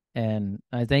 And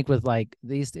I think with like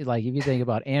these, like if you think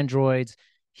about androids,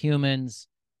 humans,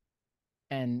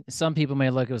 and some people may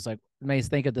look, it was like, may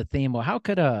think of the theme, well, how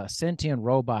could a sentient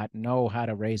robot know how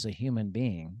to raise a human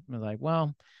being? We're like,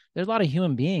 well, there's a lot of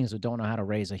human beings who don't know how to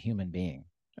raise a human being.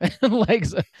 like,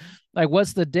 like,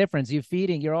 what's the difference?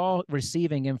 You're all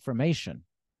receiving information.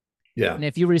 Yeah. And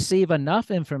if you receive enough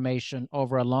information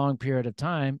over a long period of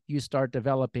time, you start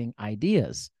developing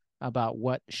ideas about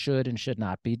what should and should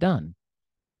not be done.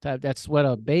 That's what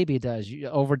a baby does.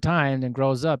 Over time and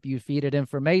grows up, you feed it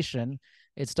information.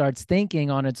 It starts thinking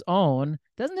on its own.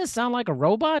 Doesn't this sound like a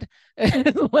robot?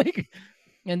 like,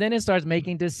 and then it starts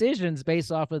making decisions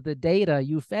based off of the data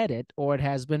you fed it or it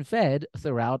has been fed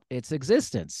throughout its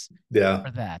existence Yeah.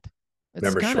 for that. It's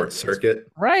Remember kind of, Short it's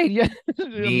Circuit? right. Yeah.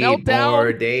 Need more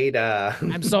Meltdown. data.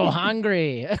 I'm so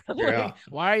hungry. Yeah. like,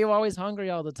 why are you always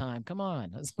hungry all the time? Come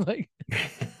on. It's like,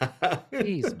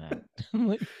 geez, man.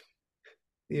 like,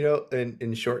 You know,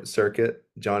 in Short Circuit,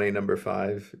 Johnny number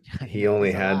five, he yeah, only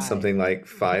he's had alive. something like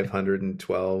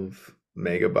 512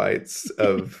 megabytes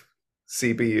of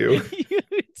CPU.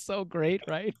 it's so great,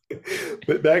 right?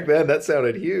 But back then that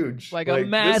sounded huge. Like a Like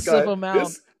massive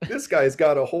amount. this guy's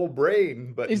got a whole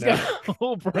brain, but He's got no. a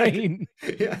whole Like brain.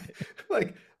 yeah,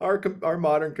 like our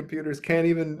modern computers can't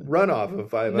even run off of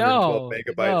 512 No,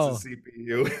 megabytes of no.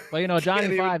 CPU. But you know, Johnny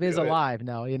Can't even Five is do it. alive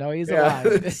now. You know, he's Yeah,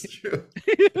 alive. it's true.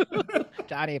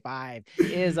 Johnny Five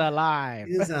is alive.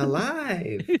 Is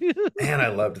alive. Man, I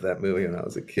loved that movie when I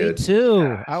was a Me kid. too.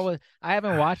 Gosh. I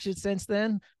haven't watched it since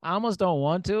then. I almost don't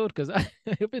want to because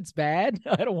if it's bad,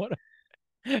 I don't want to.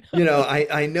 You know,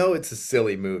 I know it's a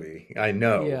silly movie. I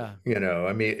know, yeah. you know,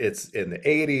 I mean, it's in the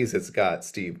 80s. It's got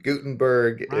Steve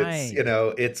Guttenberg. It's, you Right.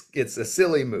 know, it's a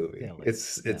silly movie. Silly.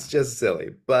 It's Yeah. just silly.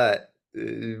 But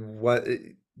what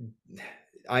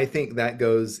I think that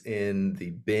goes in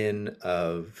the bin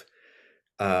of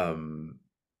um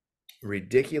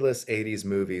ridiculous 80s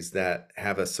movies that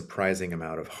have a surprising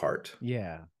amount of heart.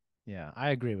 Yeah. Yeah. I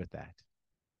agree with that.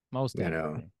 Most You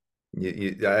know,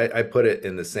 definitely. I put it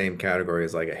in the same category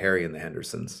as like a Harry and the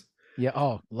Hendersons, Yeah.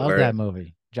 Oh, love where that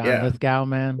movie. John yeah, Lithgow,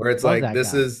 man. where it's Love like that guy.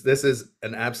 this is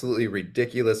an absolutely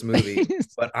ridiculous movie,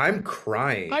 but I'm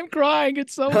crying. I'm crying.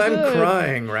 It's so I'm good.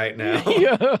 crying right now.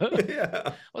 yeah.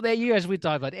 Yeah. Well, the years we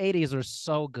talked about, 80s were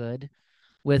so good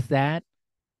with that.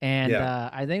 And Yeah.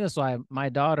 I think that's why my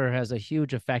daughter has a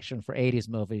huge affection for 80s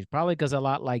movies, probably because a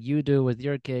lot like you do with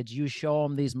your kids, you show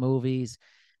them these movies,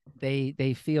 they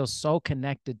feel so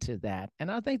connected to that.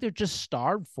 And I think they're just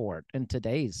starved for it in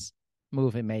today's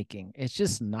movie making. It's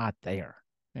just not there,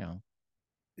 you know.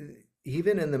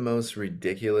 Even in the most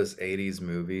ridiculous 80s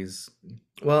movies,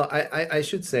 well, I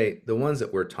should say the ones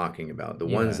that we're talking about, the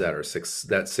ones Yeah. that are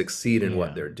that succeed in what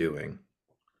Yeah. they're doing,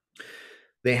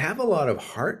 they have a lot of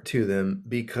heart to them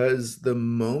because the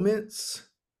moments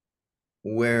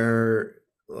where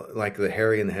like the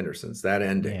Harry and the Hendersons, that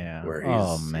ending Yeah. where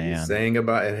Oh he's man. saying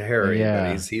about Harry, but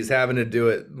Yeah. he's having to do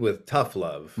it with tough A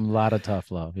love. lot of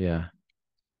tough love. Yeah.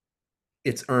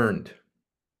 It's earned.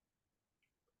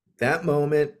 That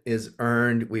moment is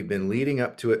earned. We've been leading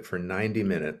up to it for 90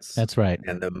 minutes, That's right.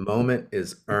 and the moment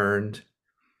is earned.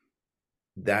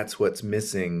 That's what's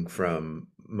missing from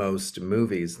most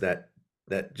movies that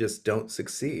just don't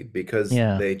succeed because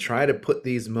Yeah, they try to put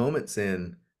these moments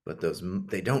in, but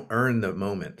they don't earn the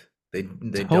moment. They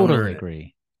don't totally earn it.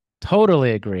 agree.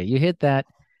 Totally agree. You hit that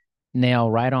nail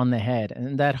right on the head.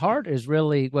 And that heart is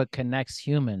really what connects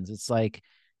humans. It's like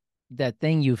that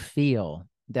thing you feel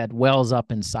that wells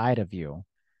up inside of you.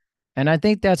 And I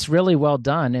think that's really well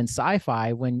done in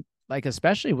sci-fi when, like,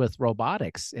 especially with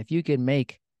robotics, if you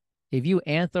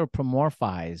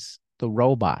anthropomorphize the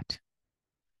robot,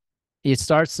 you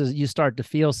start to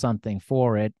feel something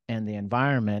for it and the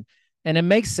environment. And it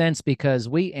makes sense because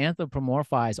we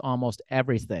anthropomorphize almost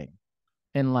everything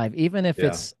in life, even if Yeah.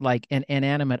 it's like an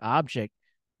inanimate object.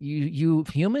 You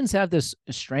humans have this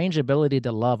strange ability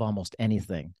to love almost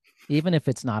anything, even if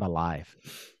it's not alive.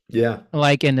 Yeah.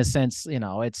 Like in the sense,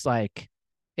 it's like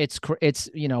it's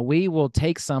we will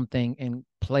take something and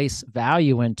place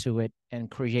value into it and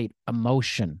create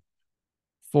emotion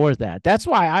for that. That's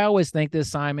why I always think this,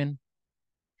 Simon.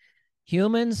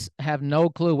 Humans have no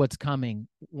clue what's coming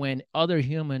when other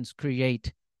humans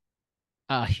create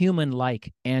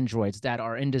human-like androids that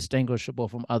are indistinguishable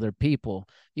from other people.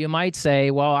 You might say,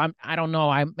 "Well, I don't know.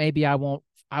 I won't.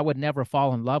 I would never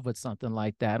fall in love with something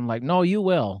like that." I'm like, "No, you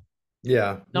will.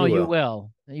 Yeah, No, you you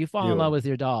will. will. You fall You in love will. with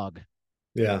your dog.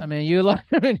 Yeah. I mean, you love.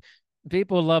 I mean,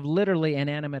 people love literally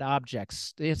inanimate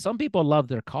objects. Some people love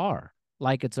their car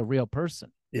like it's a real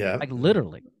person, Yeah. like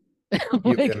literally. I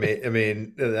Like,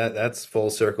 mean, that's full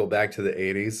circle back to the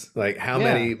 80s. Like how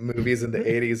yeah, many movies in the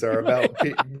 80s are about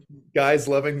guys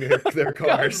loving their guys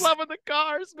cars? loving the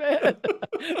cars, man.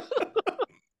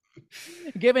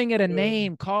 Giving it a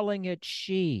name, calling it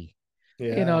she.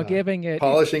 Yeah. Giving it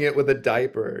Polishing it with a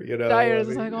diaper, you know. I tires.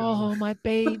 It's like, mean, oh, my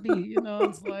baby.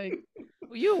 It's like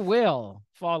you will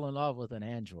fall in love with an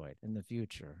android in the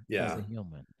future as a yeah.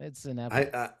 human. It's I,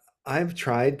 inevitable. I I've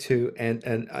tried to, and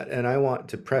I want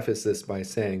to preface this by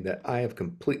saying that I have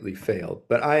completely failed,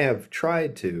 but I have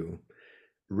tried to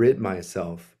rid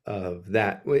myself of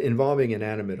that involving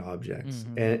inanimate objects.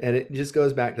 Hmm. And it just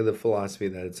goes back to the philosophy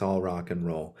that it's all rock and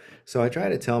roll. So I try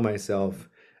to tell myself,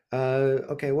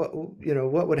 okay, what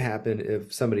would happen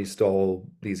if somebody stole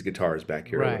these guitars back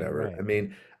here or Right, whatever? I right.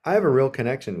 mean, I have a real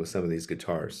connection with some of these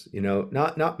guitars,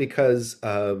 not because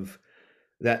of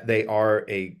that they are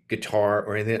a guitar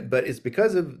or anything, but it's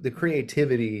because of the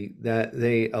creativity that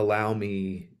they allow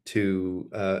me to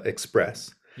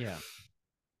express. Yeah,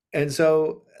 And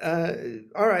so,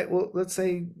 all right, well, let's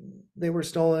say they were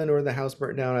stolen or the house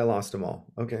burnt down. I lost them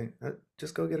all. Okay,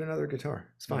 just go get another guitar.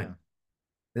 It's fine.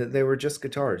 yeah. They were just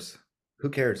guitars. Who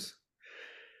cares?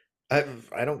 I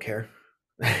don't care.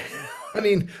 I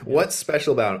mean, Yeah. what's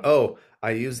special about it? Oh,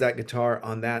 I used that guitar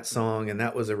on that song and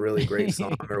that was a really great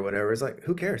song or whatever. It's like,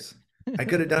 who cares? I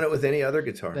could have done it with any other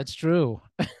guitar. That's true.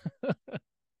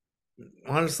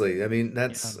 Honestly, I mean, Yeah.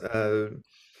 that's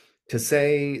to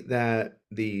say that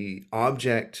the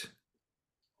object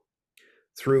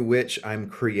through which I'm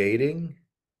creating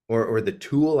or the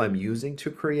tool I'm using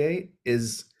to create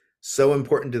is so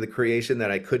important to the creation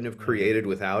that I couldn't have Yeah. created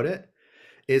without it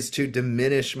is to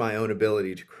diminish my own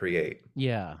ability to create.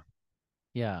 Yeah.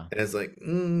 Yeah. And it's like,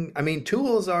 I mean,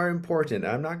 tools are important.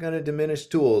 I'm not going to diminish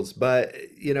tools, but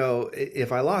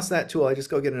if I lost that tool, I just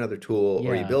go get another tool,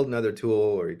 or you Yeah. build another tool,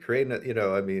 or you create,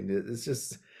 I mean, it's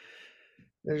just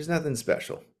there's nothing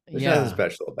special. There's nothing Yeah.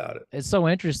 special about it. It's so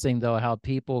interesting though how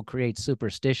people create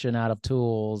superstition out of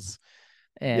tools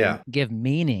and Yeah, give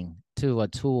meaning to a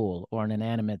tool or an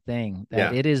inanimate thing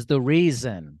that yeah. it is the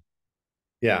reason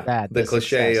Yeah, that the the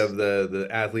cliche success. of the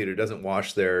athlete who doesn't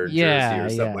wash their jersey Yeah, or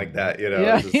something yeah, like that,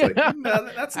 yeah, it's just like, yeah. no,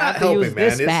 that's I not have to use helping,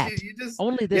 this man. It's bat, you just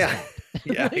only this yeah, bat.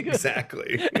 yeah, Like, exactly.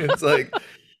 It's like,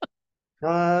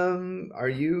 are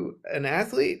you an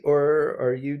athlete or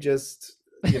are you just,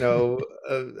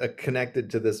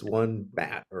 connected to this one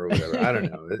bat or whatever? I don't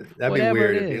know. That'd be whatever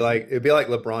weird. it is. It'd be like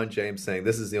LeBron James saying,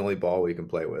 "This is the only ball we can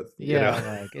play with," you Yeah,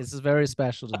 know? like this is very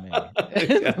special to me. Yeah.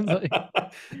 It's like,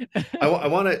 I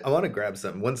want to grab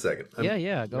something. One second. yeah,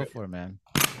 yeah, go for it, man.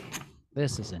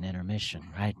 This is an intermission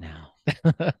right now.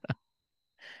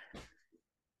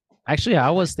 Actually, I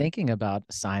was thinking about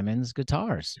Simon's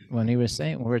guitars when he was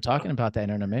saying when we were talking about that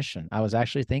intermission. I was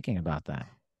actually thinking about that.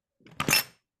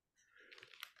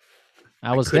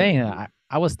 I I was couldn't. saying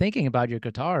I was thinking about your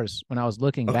guitars when I was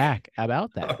looking Okay. back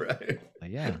about All that. right.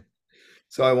 Yeah.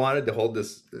 So I wanted to hold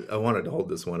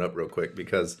this one up real quick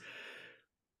because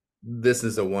this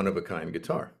is a one of a kind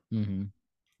guitar. Hmm.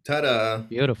 Ta-da!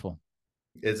 Beautiful.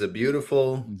 It's a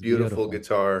beautiful, It's beautiful beautiful.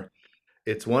 guitar.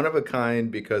 it's one of a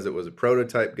kind because it was a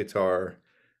prototype guitar.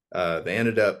 They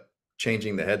ended up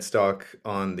changing the headstock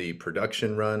on the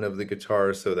production run of the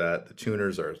guitar so that the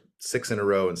tuners are 6 in a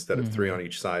row instead of 3 on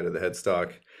each side of the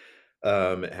headstock.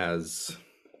 It has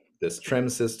this trim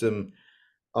system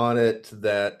on it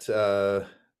that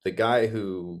the guy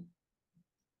who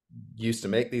used to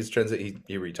make these trims,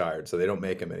 he retired, so they don't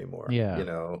make them anymore. Yeah. You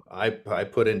know, I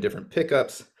put in different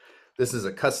pickups. This is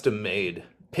a custom made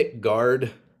pick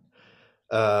guard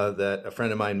that a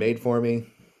friend of mine made for me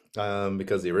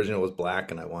because the original was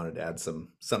black and I wanted to add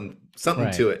something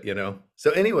Right. to it, you know.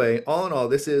 So anyway, all in all,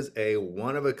 this is a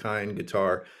one of a kind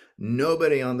guitar.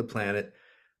 Nobody on the planet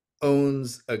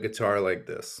owns a guitar like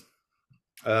this.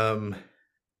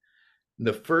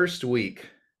 The first week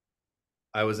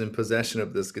I was in possession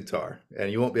of this guitar,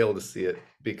 and you won't be able to see it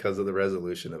because of the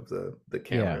resolution of the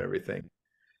camera and everything.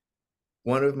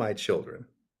 One of my children,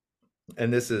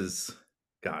 and this is,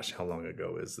 gosh, how long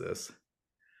ago is this?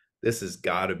 This has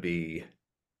got to be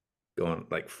going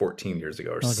like 14 years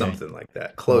ago or something like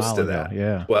that. Close to that.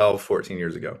 Yeah. 12, 14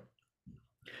 years ago.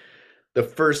 The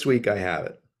first week I have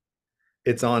it,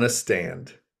 it's on a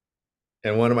stand,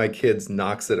 and one of my kids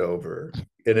knocks it over,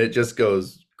 and it just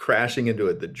goes crashing into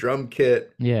it. The drum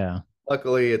kit. Yeah.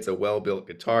 Luckily, it's a well-built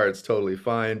guitar. It's totally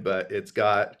fine, but it's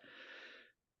got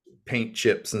paint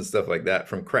chips and stuff like that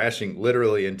from crashing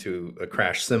literally into a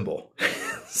crash cymbal.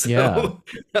 So,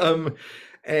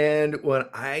 and when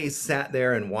I sat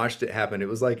there and watched it happen, it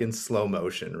was like in slow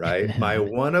motion, right? My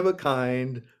one of a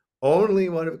kind, only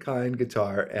one of a kind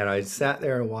guitar. And I sat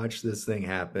there and watched this thing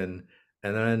happen.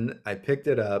 And then I picked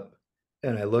it up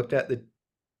and I looked at the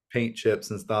paint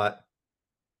chips and thought,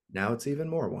 now it's even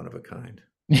more one of a kind.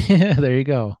 There you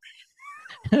go.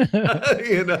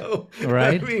 You know,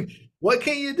 right? I mean, what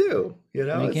can you do? You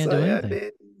know, you can't do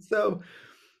anything. So,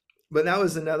 but that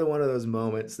was another one of those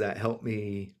moments that helped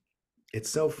me. It's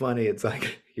so funny. It's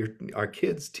like our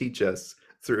kids teach us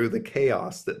through the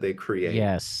chaos that they create.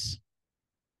 Yes.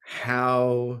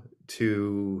 How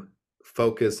to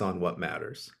focus on what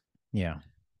matters. Yeah.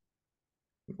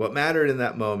 What mattered in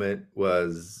that moment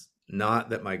was not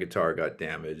that my guitar got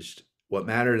damaged. What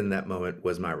mattered in that moment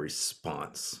was my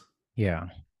response. Yeah.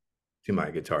 To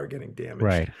my guitar getting damaged.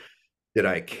 Right. Did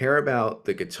I care about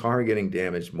the guitar getting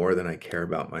damaged more than I care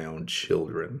about my own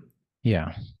children?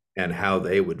 Yeah. And how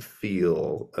they would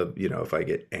feel, you know, if I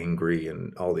get angry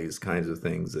and all these kinds of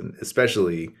things. And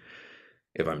especially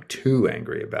if I'm too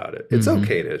angry about it. It's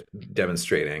okay to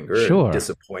demonstrate anger and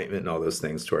disappointment and all those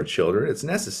things to our children. It's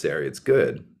necessary. It's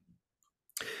good.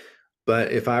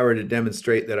 But if I were to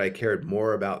demonstrate that I cared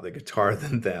more about the guitar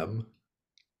than them,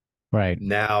 right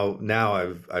now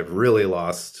I've really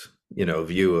lost, you know,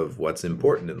 view of what's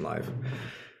important in life.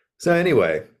 So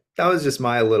anyway, that was just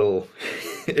my little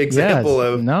example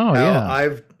of how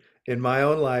I've in my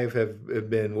own life have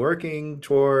been working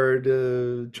toward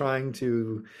trying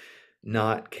to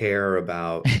not care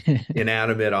about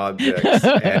inanimate objects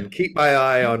and keep my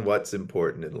eye on what's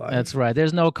important in life. That's right.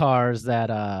 There's no cars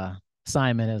that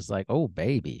Simon is like, oh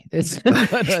baby, it's a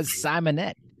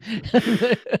Simonette.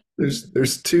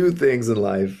 There's two things in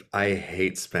life I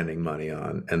hate spending money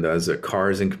on, and those are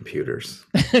cars and computers.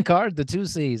 Cars, the two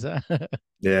C's.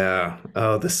 Yeah.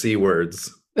 Oh, the C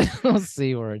words.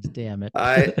 C words, damn it.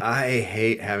 I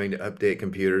hate having to update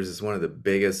computers. It's one of the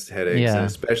biggest headaches, and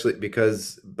especially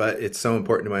but it's so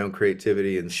important to my own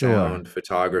creativity and sound,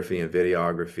 photography and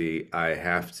videography. I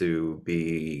have to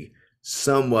be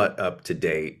somewhat up to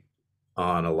date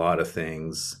on a lot of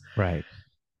things. Right.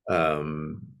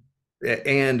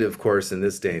 And of course, in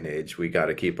this day and age, we got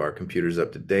to keep our computers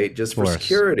up to date just for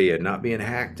security and not being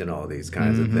hacked and all these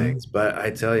kinds of things. But I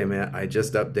tell you, man, I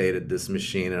just updated this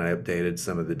machine and I updated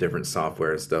some of the different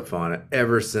software and stuff on it.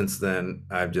 Ever since then,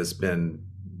 I've just been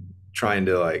trying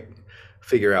to like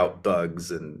figure out bugs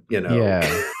and, you know,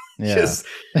 just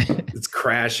it's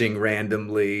crashing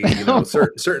randomly. You know,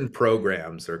 certain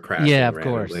programs are crashing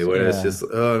randomly. Where it's just,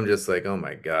 I'm just like, oh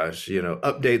my gosh, you know,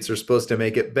 updates are supposed to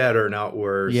make it better, not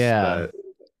worse. Yeah.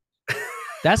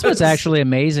 That's what's actually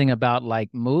amazing about like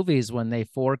movies when they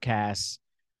forecast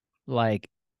like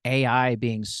AI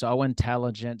being so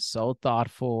intelligent, so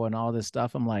thoughtful, and all this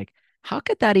stuff. I'm like, how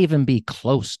could that even be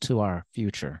close to our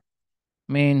future?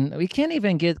 I mean, we can't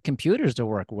even get computers to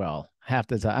work well half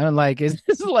the time. I'm like, it's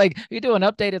like you do an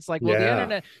update. It's like, well, the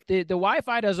internet, the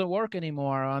Wi-Fi doesn't work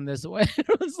anymore on this way.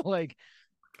 It was like,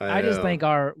 I just think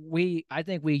I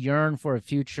think we yearn for a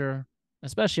future,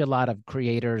 especially a lot of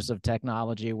creators of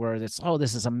technology where it's, oh,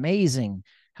 this is amazing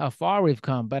how far we've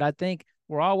come. But I think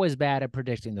we're always bad at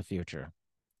predicting the future.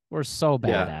 We're so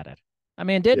bad at it. I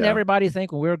mean, didn't everybody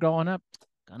think when we were growing up,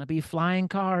 gonna be flying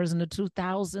cars in the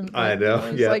 2000s. I Like, know.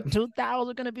 it's Yeah. like 2000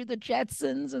 are gonna be the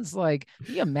Jetsons. It's like,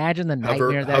 can you imagine the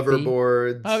nightmare that'd be? Oh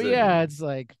Hoverboards yeah, and it's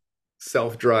like,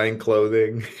 self-drying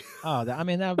clothing. oh, I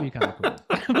mean, that would be kind of cool.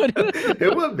 But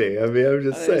It would be. I mean, I'm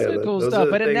just it's saying some that cool those are stuff,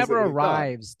 the but it things never that we thought.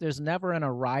 arrives. There's never an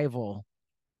arrival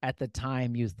at the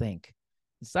time you think.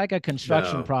 It's like a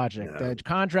construction No, project. no, The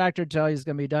contractor tells you it's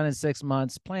going to be done in 6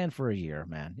 months. Plan for a year,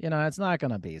 man. It's not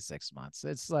going to be 6 months.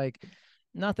 It's like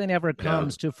nothing ever no.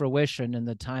 comes to fruition in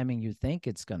the timing you think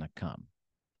it's going to come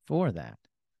for that.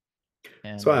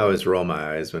 That's why I And always roll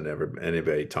my eyes whenever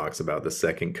anybody talks about the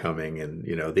second coming and,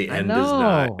 the I end is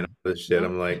nigh and know. all this shit.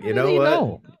 I'm like, How you do know they what?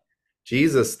 know?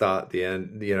 Jesus thought the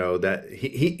end, that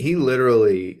he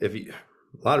literally,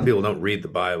 a lot of people don't read the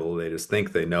Bible, they just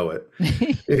think they know it.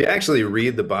 If you actually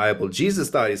read the Bible, Jesus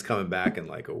thought he's coming back in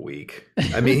like a week.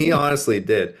 I mean, he honestly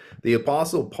did. The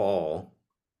Apostle Paul,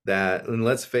 and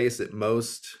let's face it,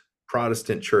 most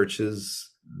Protestant churches,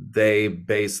 they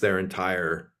base their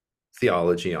entire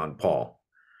theology on Paul.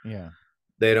 Yeah.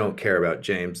 They don't care about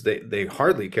James. They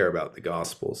hardly care about the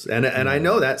Gospels. And I Yeah.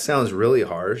 know that sounds really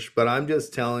harsh, but I'm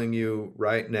just telling you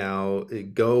right now,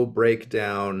 go break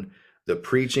down the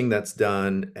preaching that's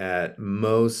done at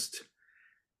most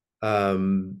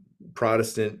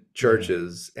Protestant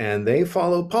churches, and they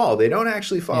follow Paul. They don't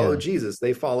actually follow Yeah. Jesus.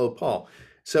 They follow Paul.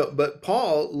 So, but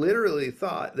Paul literally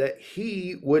thought that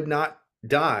he would not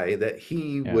die, that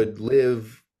he Yeah. would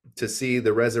live to see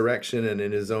the resurrection, and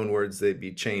in his own words, they'd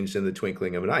be changed in the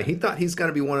twinkling of an eye. He thought he's going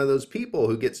to be one of those people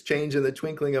who gets changed in the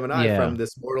twinkling of an eye Yeah. from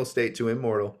this mortal state to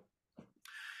immortal.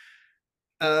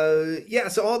 Yeah,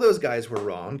 so all those guys were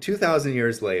wrong. 2,000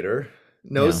 years later,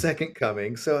 no Yeah. second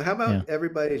coming. So how about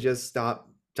everybody just stop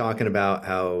talking about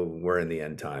how we're in the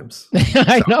end times?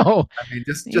 I know. I mean,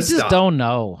 just stop. don't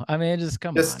know. I mean, just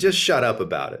come on. Just shut up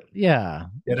about it. Yeah.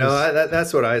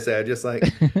 That's what I say. I just like,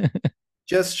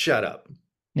 just shut up.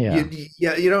 Yeah.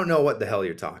 You don't know what the hell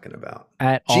you're talking about.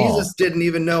 At Jesus all. didn't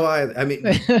even know either. I mean,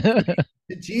 to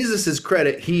Jesus's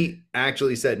credit, he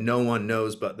actually said, "No one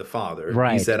knows but the Father."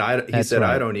 Right. He said, Right.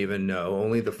 "I don't even know.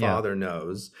 Only the Father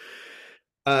knows."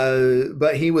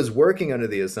 But he was working under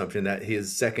the assumption that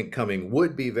his second coming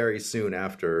would be very soon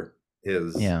after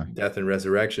his death and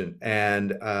resurrection.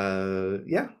 And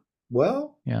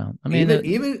well, I mean,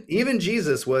 even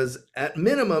Jesus was at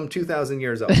minimum 2,000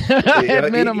 years old.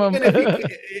 At minimum,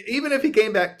 even if he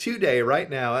came back today, right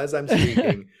now, as I'm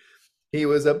speaking, he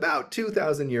was about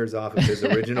 2,000 years off of his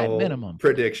original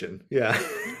prediction. Yeah.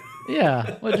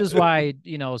 Yeah, which is why,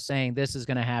 saying this is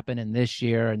going to happen in this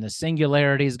year and the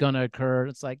singularity is going to occur.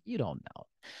 It's like, you don't know.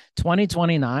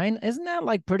 2029, isn't that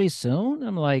like pretty soon?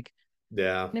 I'm like,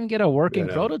 yeah, didn't even get a working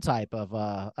prototype of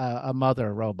a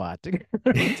mother robot.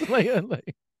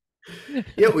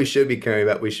 Yeah, we should be caring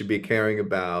about. We should be caring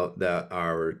about that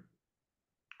our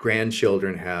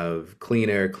grandchildren have clean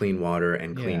air, clean water,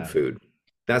 and clean food.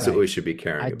 That's what we should be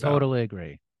caring about. I totally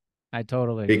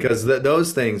agree. Because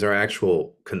those things are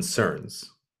actual concerns.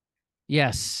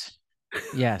 Yes.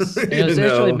 It was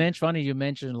actually funny you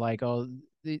mentioned like,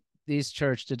 these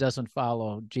church that doesn't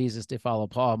follow Jesus, they follow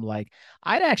Paul. I'm like,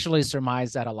 I'd actually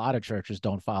surmise that a lot of churches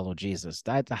don't follow Jesus.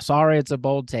 Sorry, it's a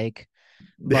bold take,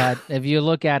 but if you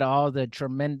look at all the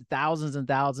tremendous thousands and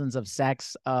thousands of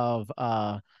sects of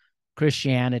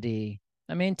Christianity,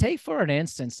 I mean, take for an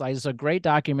instance, like there's a great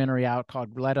documentary out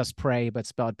called Let Us Pray, but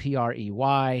spelled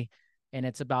Prey, and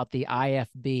it's about the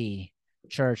IFB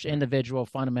Church, Individual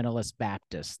Fundamentalist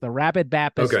Baptists. The rabid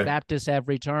Baptists have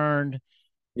returned.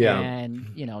 Yeah.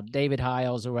 And, David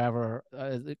Hiles, whoever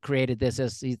created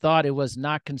this, he thought it was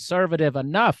not conservative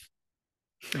enough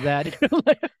that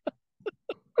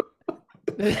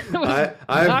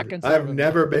I've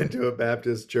never been to a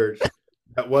Baptist church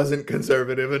that wasn't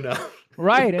conservative enough.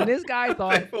 Right. And this guy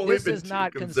thought this is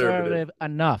not conservative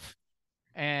enough.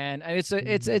 And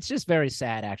it's just very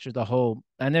sad, actually,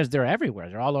 and they're everywhere.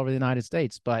 They're all over the United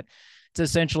States, but it's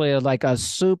essentially like a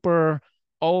super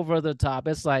over the top.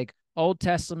 It's like Old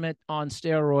Testament on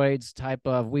steroids type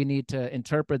of, we need to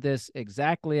interpret this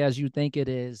exactly as you think it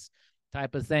is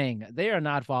type of thing. They are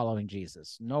not following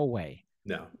Jesus. No way.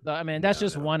 No. I mean, that's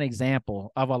just one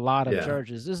example of a lot of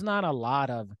churches. There's not a lot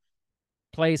of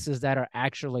places that are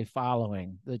actually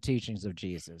following the teachings of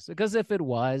Jesus. Because if it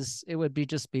was, it would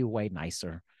just be way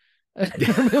nicer. Be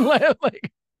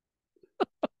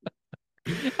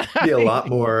a lot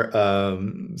more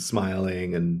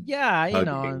smiling and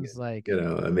hugging, it's like,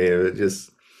 I mean,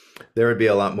 there would be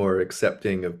a lot more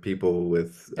accepting of people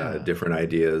with different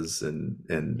ideas and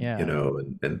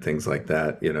things like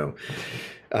that. And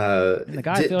the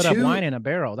guy filled up wine in a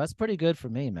barrel. That's pretty good for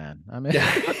me, man. I mean,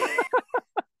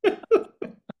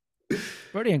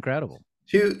 Pretty incredible.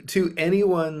 To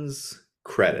anyone's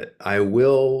credit, I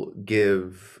will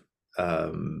give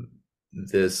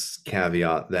this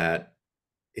caveat that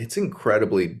it's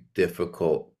incredibly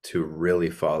difficult to really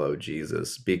follow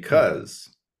Jesus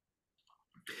because,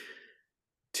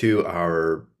 to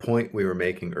our point we were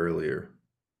making earlier,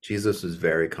 Jesus was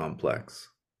very complex.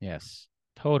 Yes,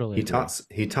 totally agree.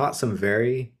 He taught some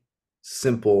very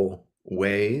simple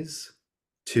ways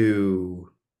to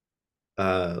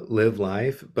live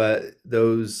life, but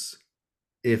those,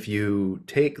 if you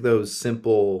take those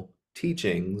simple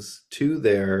teachings to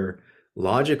their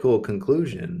logical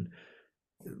conclusion,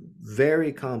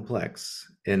 very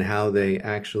complex in how they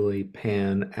actually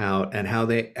pan out and how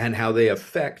they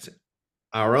affect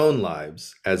our own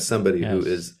lives as somebody who Yes.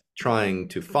 is trying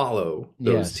to follow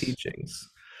those Yes. teachings.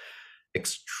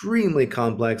 Extremely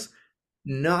complex,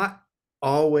 not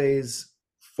always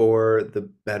for the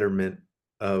betterment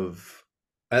of,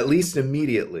 at least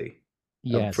immediately,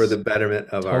 for the Yes. betterment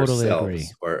of Totally agree.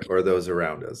 ourselves or those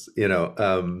around us,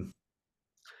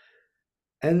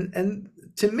 and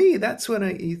to me, that's when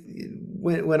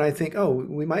I think, oh,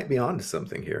 we might be onto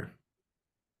something here.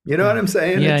 You know what I'm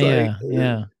saying? Yeah, It's like,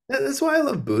 yeah, yeah, that's why I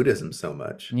love Buddhism so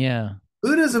much. yeah,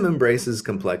 Buddhism embraces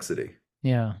complexity.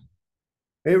 yeah.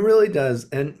 It really does,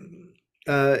 and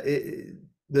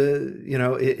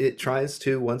it tries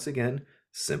to, once again,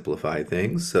 simplify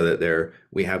things so that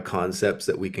we have concepts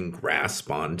that we can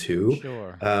grasp onto.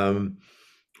 Sure.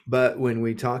 But when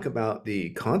we talk about the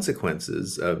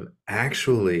consequences of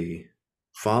actually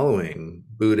following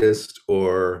Buddhist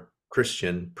or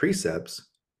Christian precepts,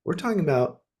 we're talking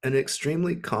about an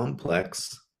extremely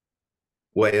complex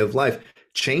way of life,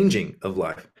 changing of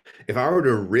life. If I were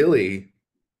to really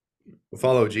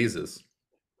follow Jesus,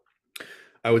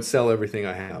 I would sell everything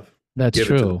I have. That's give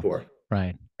it to the true. poor.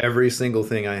 Right. Every single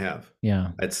thing I have.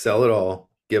 Yeah. I'd sell it all,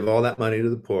 give all that money to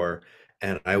the poor,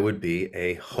 and I would be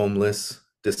a homeless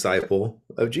disciple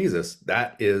of Jesus.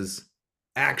 That is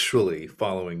actually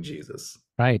following Jesus.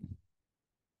 Right.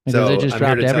 Because they So just I'm here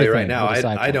dropped to tell you everything. right now, the I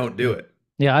disciple. don't do Yeah. it.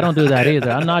 Yeah, I don't do that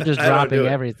either. I'm not just I don't dropping do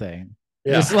it. everything.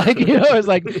 Yeah. It's like, it's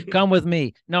like, come with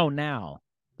me. No, now.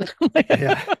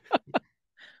 Yeah.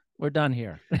 We're done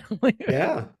here.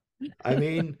 Yeah. I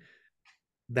mean,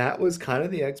 that was kind of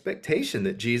the expectation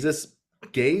that Jesus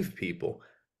gave people.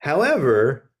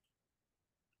 However,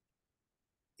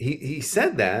 he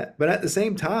said that, but at the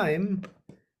same time,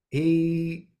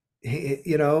 he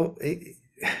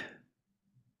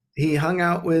he hung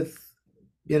out with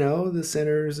the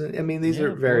sinners. And I mean, these Yeah,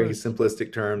 are of very course.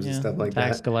 simplistic terms and Yeah. stuff like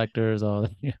Tax that. collectors, all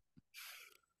that. Yeah.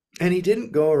 And he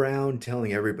didn't go around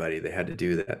telling everybody they had to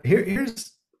do that.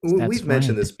 That's We've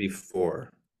mentioned right. this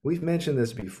before. We've mentioned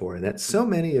this before, that so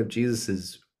many of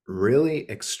Jesus's really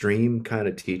extreme kind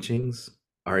of teachings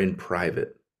are in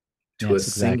private to a That's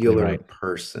exactly singular right.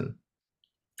 person.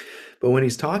 But when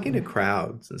he's talking to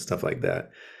crowds and stuff like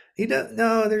that,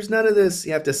 no, there's none of this.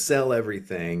 You have to sell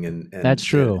everything That's and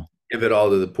true. give it all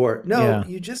to the poor. No, Yeah.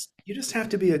 you just have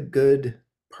to be a good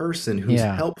person who's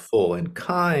Yeah. helpful and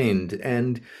kind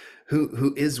and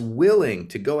who is willing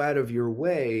to go out of your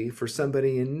way for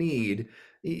somebody in need.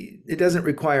 It doesn't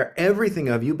require everything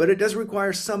of you, but it does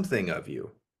require something of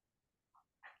you.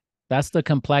 That's the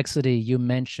complexity you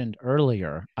mentioned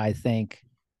earlier. I think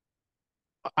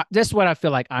this is what I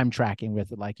feel like I'm tracking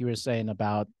with it. Like you were saying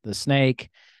about the snake,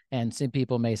 and some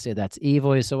people may say that's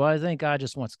evil. So I think God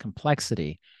just wants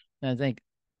complexity. And I think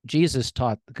Jesus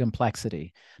taught the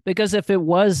complexity, because if it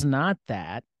was not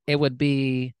that, it would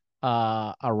be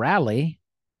a rally.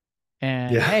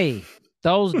 And Yeah. hey,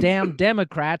 those damn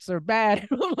Democrats are bad.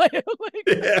 like,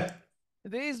 Yeah.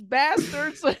 these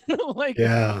bastards. like,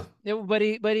 Yeah. but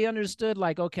he understood,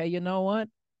 like, okay, you know what?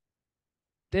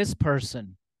 This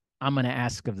person, I'm going to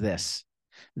ask of this.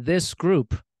 This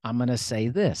group, I'm going to say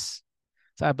this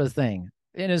type of thing.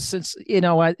 In a sense,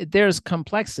 there's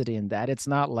complexity in that. It's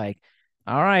not like,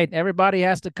 all right, everybody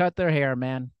has to cut their hair,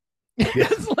 man. Yeah.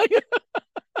 It's like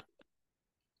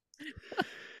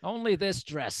only this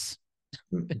dress.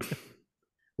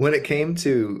 When it came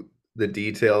to the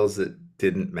details that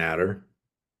didn't matter,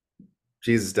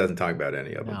 Jesus doesn't talk about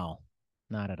any of them. No,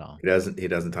 not at all. He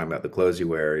doesn't talk about the clothes you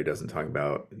wear. He doesn't talk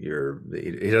about he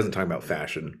doesn't talk about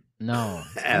fashion. No.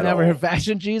 At Never all. heard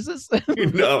fashion Jesus.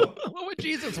 No. What would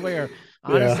Jesus wear?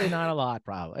 Honestly, not a lot,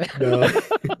 probably. No.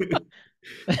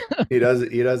 He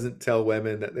doesn't tell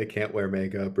women that they can't wear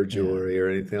makeup or jewelry or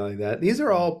anything like that. These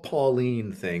are all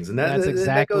Pauline things, and That's that goes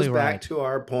exactly back right. to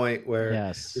our point where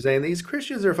Yes. we're saying these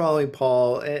Christians are following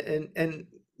Paul, and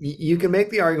you can make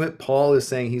the argument Paul is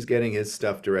saying he's getting his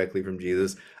stuff directly from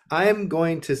Jesus. I'm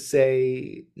going to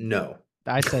say no.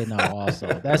 I say no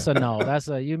also. That's a no. That's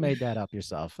a you made that up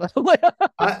yourself.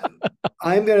 I,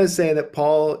 I'm going to say that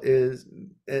Paul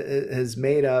has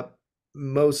made up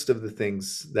most of the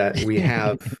things that we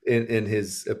have in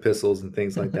his epistles and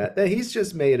things like that. That he's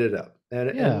just made it up, Yeah,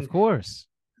 of and course.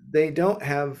 they don't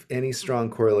have any strong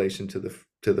correlation to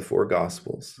the four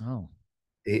gospels. Oh,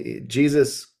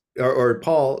 Jesus or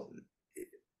Paul,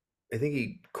 I think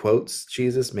he quotes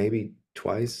Jesus maybe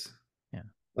twice, yeah.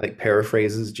 like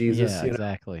paraphrases Jesus. Yeah,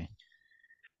 exactly.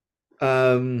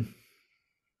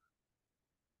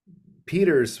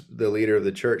 Peter's the leader of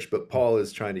the church, but Paul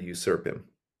is trying to usurp him.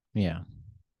 Yeah.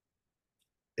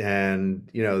 And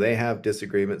they have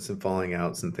disagreements and falling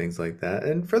outs and things like that.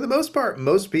 And for the most part,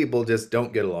 most people just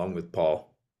don't get along with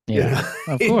Paul. Yeah,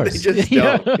 of They course. just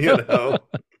don't. He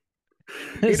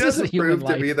This is a doesn't human prove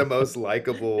to be life. the most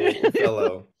likable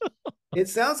fellow. It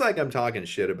sounds like I'm talking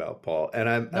shit about Paul, and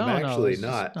I'm No, actually it's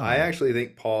just not. no. I actually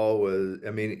think Paul was,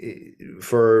 I mean,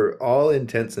 for all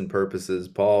intents and purposes,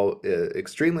 Paul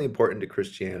extremely important to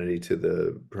Christianity, to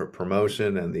the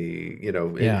promotion and the,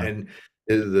 Yeah, and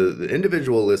the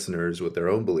individual listeners with their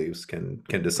own beliefs can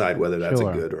decide whether that's a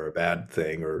sure. good or a bad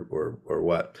thing or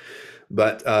what.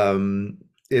 But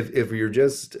if you're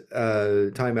just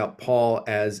talking about Paul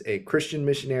as a Christian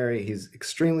missionary, he's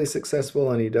extremely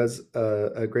successful and he does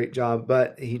a great job,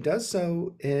 but he does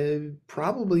so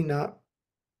probably not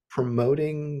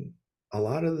promoting a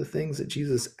lot of the things that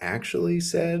Jesus actually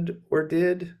said or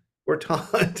did or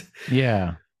taught,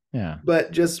 Yeah. Yeah.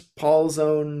 but just Paul's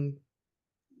own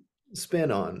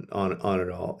spin on it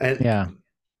all. And Yeah.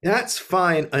 that's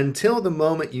fine until the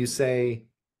moment you say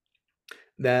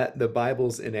that the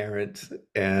Bible's inerrant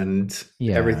and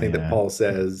Yeah. everything that Yeah. Paul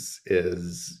says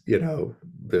is,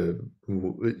 the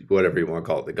whatever you want to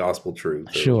call it, the gospel truth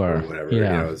or Sure. whatever.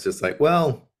 Yeah. It's just like,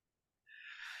 well,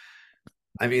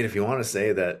 I mean, if you want to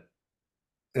say that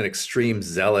an extreme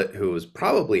zealot who was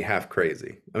probably half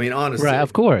crazy, I mean, Right. Of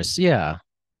honestly, course. Yeah.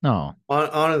 No.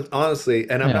 honestly,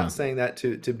 and I'm Yeah. not saying that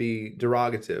to be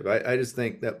derogative. I just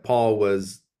think that Paul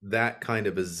was that kind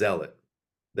of a zealot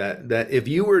that if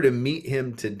you were to meet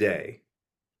him today,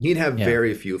 he'd have Yeah.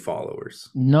 very few followers.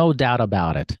 No doubt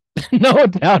about it. No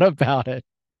doubt about it.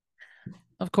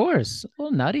 Of course. A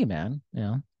little nutty, man.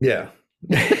 Yeah. Yeah.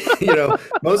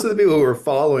 Most of the people who were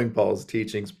following Paul's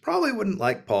teachings probably wouldn't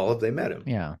like Paul if they met him.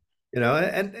 Yeah.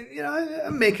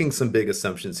 I'm making some big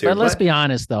assumptions here, But let's be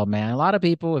honest, though, man. A lot of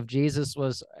people, if Jesus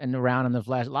was around in the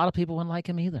flesh, a lot of people wouldn't like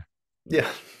him either. yeah,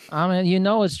 I mean,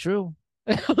 it's true.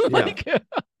 Like,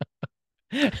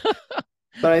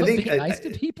 but I think be nice to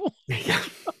people. Yeah.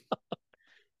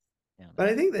 But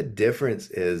I think the difference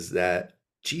is that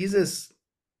Jesus,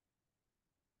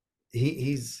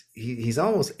 he's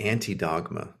almost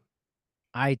anti-dogma.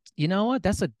 You know what?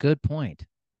 That's a good point.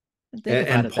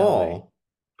 And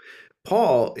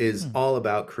Paul is all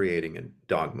about creating a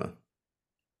dogma.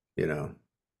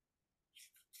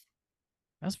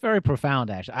 That's very profound,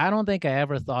 actually. I don't think I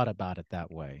ever thought about it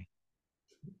that way.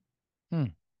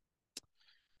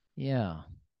 Yeah.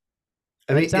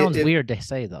 I mean, it sounds weird to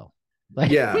say, though.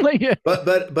 Yeah.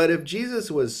 But if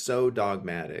Jesus was so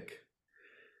dogmatic,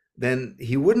 then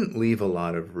he wouldn't leave a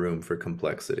lot of room for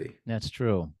complexity. That's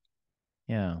true.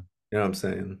 Yeah. You know what I'm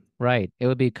saying? Right. It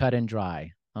would be cut and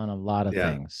dry on a lot of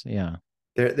things. Yeah.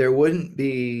 There wouldn't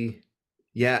be,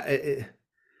 there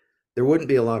wouldn't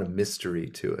be a lot of mystery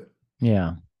to it.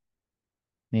 Yeah.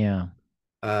 Yeah.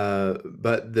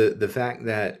 But the fact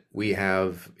that we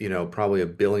have, probably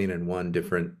 1,000,000,001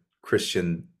 different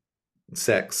Christian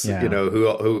sects,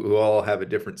 who all have a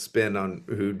different spin on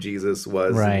who Jesus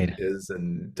was and is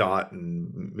and taught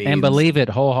and means. And believe it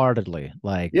wholeheartely.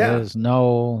 Like there's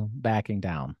no backing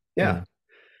down. Yeah.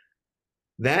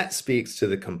 That speaks to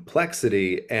the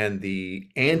complexity and the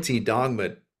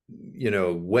anti-dogma,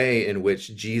 way in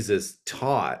which Jesus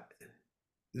taught.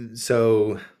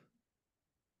 So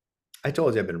I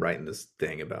told you I've been writing this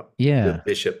thing about the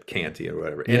Bishop Canty or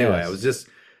whatever. Anyway, I was just,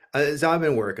 so I've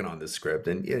been working on this script,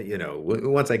 and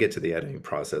once I get to the editing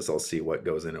process, I'll see what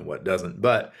goes in and what doesn't.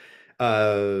 But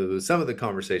some of the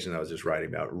conversation I was just writing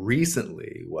about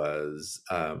recently was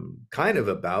kind of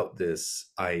about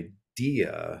this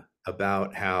idea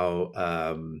about how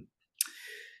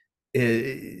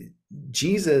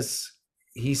Jesus,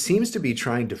 he seems to be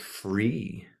trying to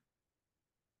free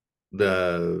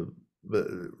the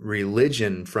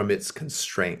religion from its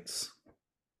constraints.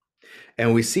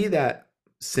 And we see that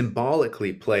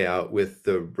symbolically play out with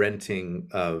the renting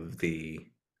of the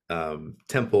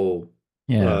temple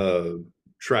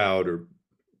shroud or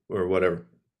whatever.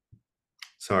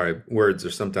 Sorry, words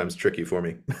are sometimes tricky for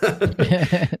me.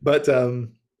 But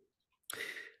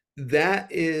that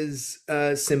is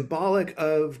symbolic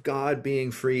of God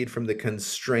being freed from the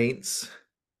constraints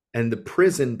and the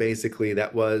prison, basically,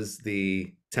 that was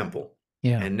the temple.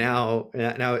 Yeah, And now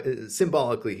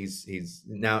symbolically, he's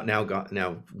now God,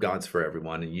 now God's for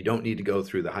everyone, and you don't need to go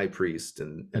through the high priest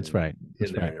that's and right. in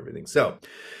That's there right. and everything. So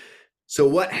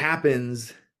what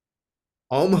happens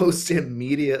almost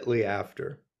immediately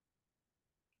after?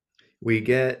 We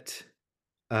get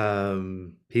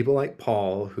people like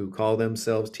Paul who call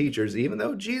themselves teachers, even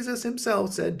though Jesus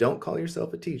himself said, "Don't call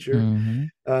yourself a teacher." Hmm.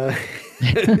 Uh,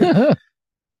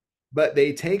 but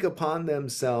they take upon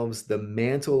themselves the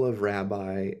mantle of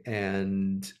rabbi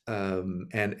and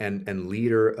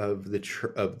leader of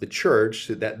the church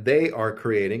that they are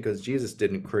creating, because Jesus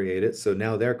didn't create it, so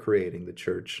now they're creating the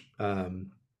church.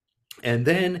 And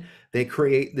then they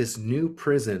create this new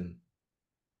prison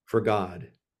for God,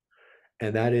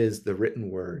 and that is the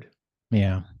written word.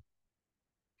 Yeah.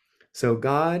 So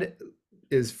God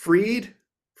is freed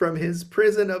from his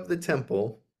prison of the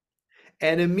temple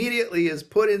and immediately is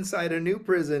put inside a new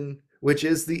prison, which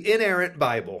is the inerrant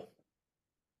Bible.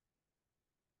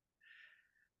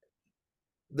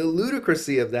 The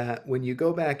ludicrousy of that, when you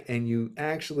go back and you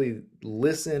actually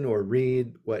listen or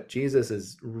read what Jesus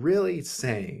is really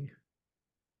saying,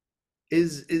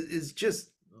 is just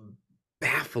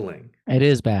baffling. It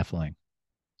is baffling.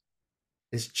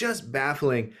 It's just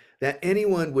baffling that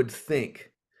anyone would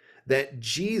think that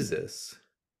Jesus,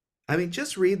 I mean,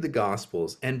 just read the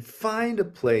Gospels and find a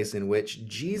place in which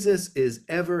Jesus is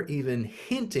ever even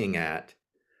hinting at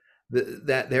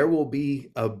that there will be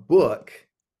a book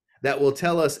that will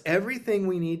tell us everything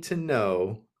we need to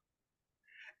know,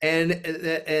 and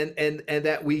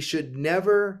that we should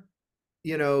never,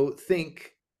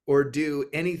 think or do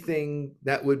anything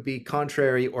that would be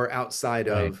contrary or outside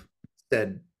Right. of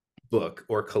said book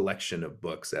or collection of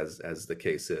books, as the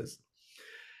case is.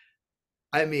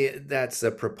 I mean, that's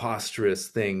a preposterous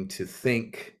thing to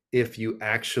think if you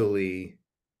actually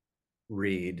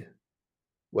read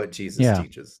what Jesus Yeah.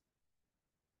 teaches.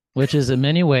 Which is in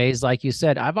many ways, like you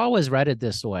said, I've always read it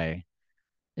this way,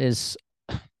 is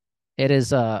it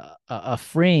is a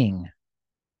freeing.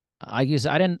 I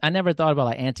never thought about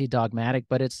like anti-dogmatic,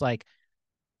 but it's like,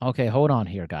 okay, hold on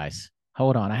here, guys.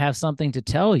 Hold on. I have something to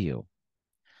tell you.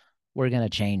 We're gonna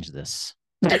change this.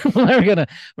 we're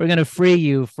gonna free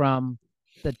you from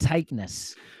the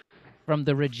tightness, from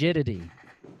the rigidity,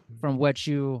 from what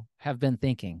you have been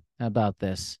thinking about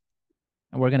this.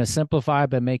 And we're gonna simplify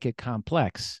but make it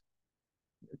complex.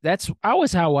 That's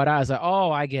always how what I was like,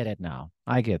 oh, I get it now.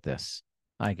 I get this.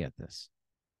 I get this.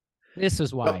 This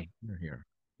is Don't why you're here.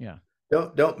 Yeah.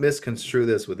 don't misconstrue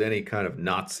this with any kind of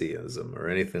Nazism or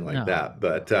anything like No. that.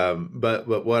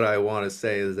 But what I want to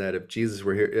say is that if Jesus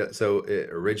were here,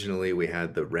 originally we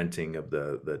had the renting of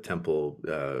the temple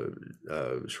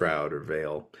shroud or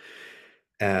veil.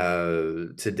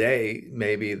 Today,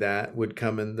 maybe that would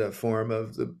come in the form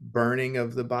of the burning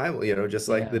of the Bible, just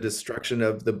like Yeah. the destruction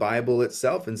of the Bible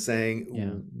itself, and Yeah.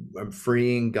 saying, I'm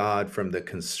freeing God from the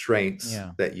constraints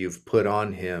Yeah. that you've put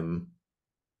on him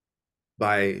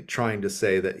by trying to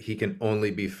say that he can only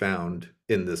be found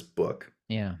in this book.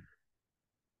 Yeah.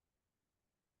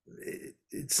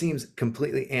 It seems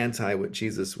completely anti what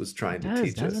Jesus was It trying to does,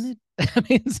 teach doesn't us. it? I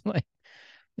mean, it's like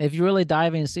if you really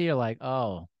dive in and see, you're like,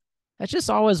 oh, that's just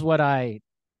always what I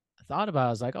thought about. I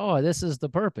was like, oh, this is the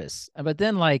purpose. But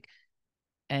then like,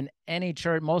 and any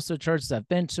church, most of the churches I've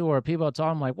been to or people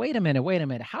talk, I'm like, wait a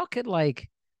minute. How could like,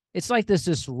 it's like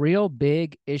this real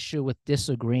big issue with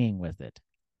disagreeing with it.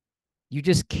 You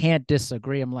just can't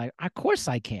disagree. I'm like, of course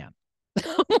I can.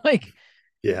 Like a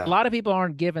Yeah. lot of people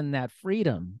aren't given that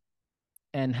freedom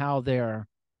and how they're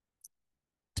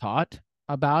taught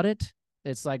about it.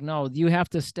 It's like, no, you have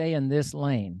to stay in this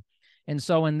lane. And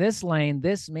so in this lane,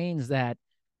 this means that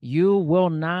you will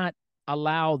not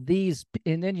allow these,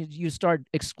 and then you start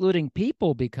excluding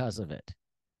people because of it.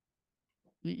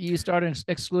 You start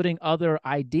excluding other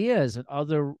ideas and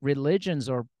other religions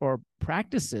or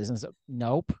practices. And so,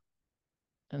 nope.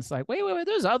 And it's like, wait,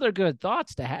 there's other good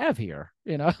thoughts to have here.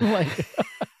 Like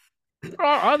there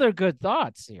are other good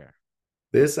thoughts here.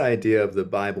 This idea of the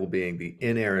Bible being the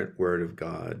inerrant word of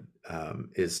God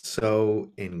is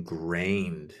so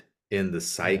ingrained in the Yes.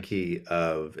 psyche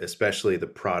of especially the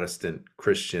Protestant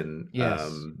Christian,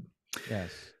 Yes.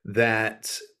 Yes.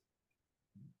 that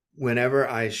whenever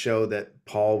I show that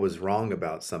Paul was wrong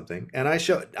about something, and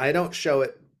I don't show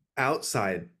it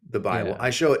outside the Bible, Yeah. I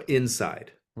show it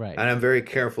inside. Right. And I'm very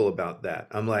careful about that.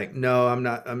 I'm like, no, I'm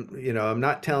not, I'm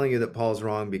not telling you that Paul's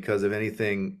wrong because of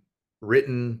anything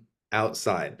written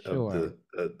outside of Sure.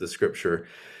 the scripture.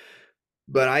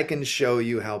 But I can show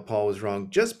you how Paul was wrong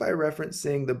just by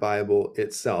referencing the Bible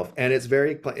itself. And it's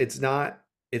very it's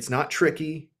not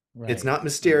tricky. It's Right. not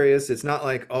mysterious. It's not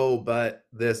like, oh, but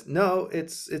this. No,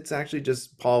 it's actually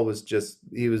just Paul was just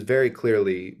he was very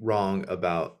clearly wrong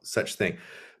about such thing.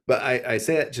 But I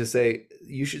say it to say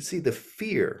you should see the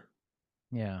fear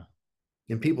Yeah.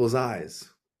 in people's eyes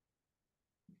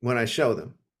when I show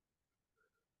them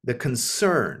the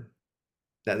concern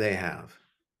that they have.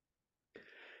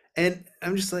 And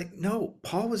I'm just like, no,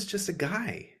 Paul was just a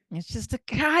guy. It's just a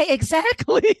guy.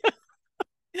 Exactly.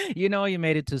 You know, you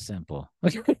made it too simple.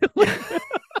 You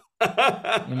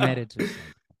made it too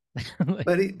simple.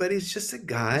 Like, But he's just a he's a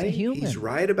guy. He's human.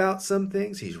 right about some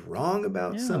things. He's wrong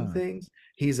about some Yeah. things.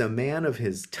 He's a man of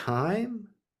his time.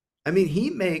 I mean, he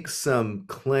makes some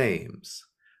claims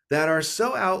that are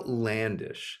so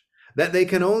outlandish that they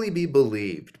can only be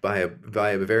believed by a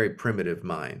very primitive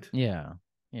mind. Yeah.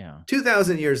 Yeah.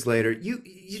 2000 years later, you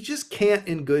just can't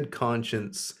in good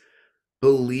conscience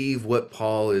believe what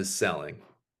Paul is selling.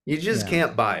 You just Yeah.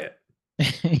 can't buy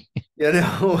it. You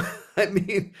know, I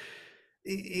mean,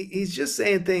 he's just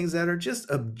saying things that are just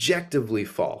objectively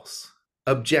false.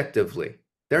 Objectively,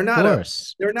 Of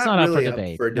course. they're It's not not up for really up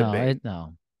debate. for No, debate.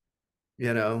 no,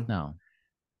 You know, no.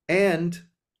 and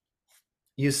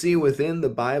you see within the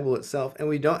Bible itself, and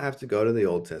we don't have to go to the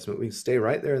Old Testament. We can stay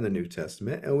right there in the New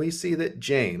Testament, and we see that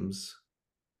James,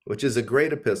 which is a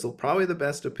great epistle, probably the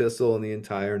best epistle in the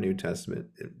entire New Testament.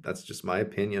 That's just my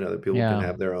opinion. Other people can Yeah.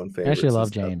 have their own I actually favorites and love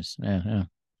stuff. James. Yeah. Yeah.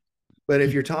 But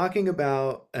if you're talking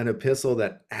about an epistle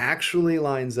that actually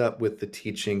lines up with the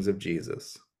teachings of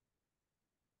Jesus,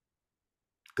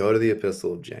 go to the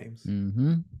epistle of James.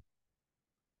 Mm-hmm.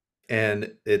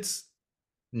 And it's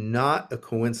not a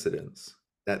coincidence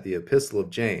that the epistle of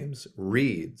James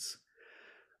reads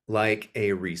like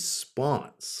a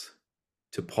response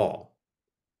to Paul.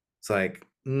 It's like,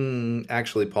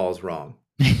 actually, Paul's wrong.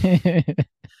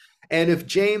 And if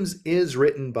James is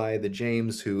written by the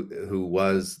James who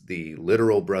was the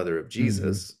literal brother of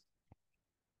Jesus,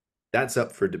 that's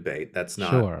up for debate. That's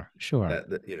not Sure.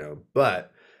 that you know.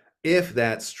 But if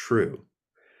that's true,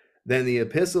 then the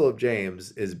epistle of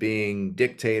James is being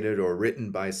dictated or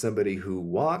written by somebody who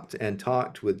walked and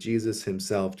talked with Jesus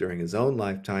himself during his own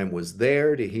lifetime, was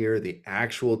there to hear the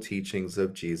actual teachings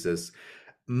of Jesus,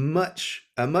 a much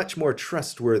more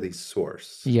trustworthy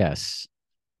source Yes.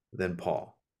 than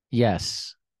Paul.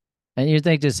 Yes. And you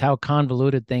think just how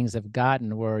convoluted things have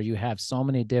gotten where you have so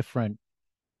many different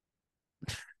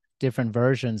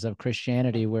versions of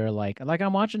Christianity where like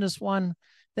I'm watching this one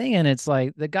thing and it's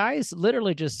like the guy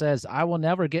literally just says, I will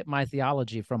never get my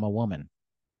theology from a woman.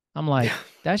 I'm like, Yeah.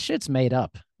 that shit's made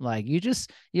up. Like you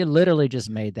literally just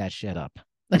made that shit up.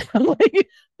 Like,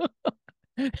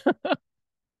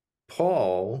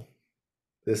 Paul,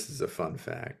 this is a fun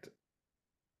fact.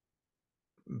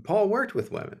 Paul worked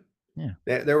with women. Yeah.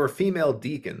 There were female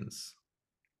deacons,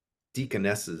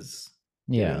 deaconesses,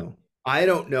 you Yeah. know. I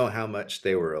don't know how much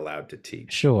they were allowed to teach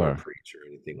or Sure. preach or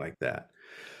anything like that.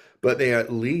 But they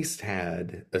at least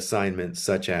had assignments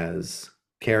such as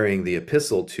carrying the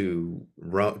epistle to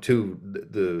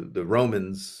the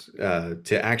Romans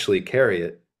to actually carry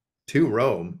it to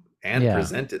Rome and Yeah.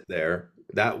 present it there.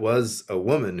 That was a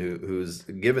woman who's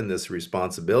given this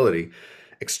responsibility,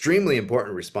 extremely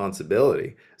important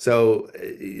responsibility. So,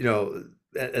 you know,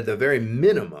 at the very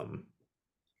minimum,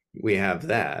 we have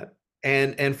that.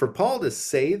 And for Paul to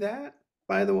say that,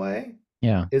 by the way,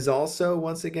 Yeah. is also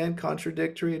once again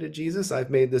contradictory to Jesus.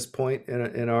 I've made this point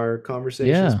in our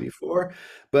conversations before,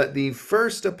 but the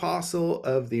first apostle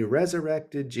of the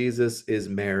resurrected Jesus is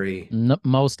Mary. No,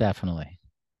 most definitely.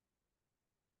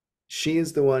 She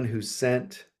is the one who's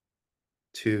sent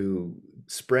to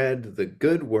spread the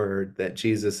good word that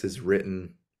Jesus is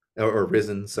written or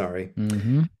risen, sorry.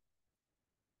 Mm-hmm.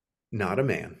 Not a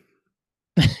man.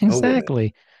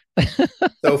 Exactly.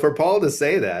 So for Paul to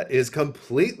say that is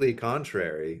completely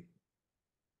contrary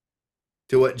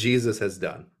to what Jesus has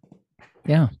done.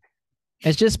 Yeah.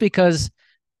 It's just because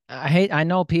I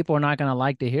know people are not going to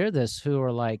like to hear this who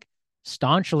are like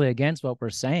staunchly against what we're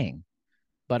saying,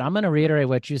 but I'm going to reiterate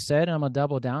what you said and I'm going to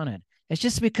double down it. It's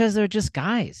just because they're just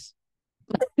guys.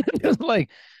 Yeah. Like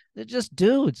they're just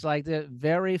dudes, like they're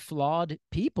very flawed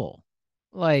people.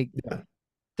 Like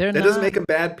that doesn't make them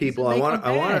bad people. I want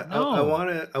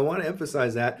to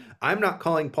emphasize that. I'm not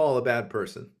calling Paul a bad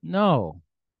person. No,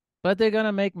 but they're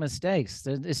gonna make mistakes.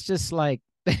 It's just like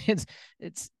it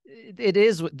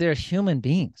is. They're human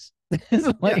beings. It's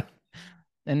like,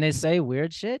 and they say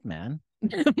weird shit, man.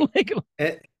 Like,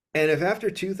 and if after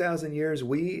 2,000 years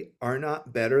we are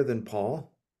not better than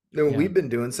Paul, then we've been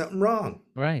doing something wrong.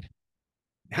 Right.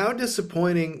 How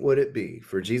disappointing would it be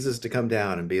for Jesus to come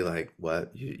down and be like,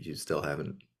 "What? You still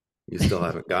haven't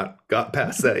got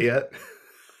past that yet?"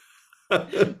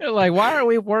 You're like, why are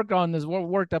we work on this? We're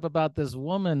worked up about this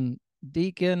woman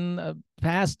deacon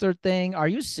pastor thing. Are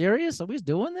you serious? Are we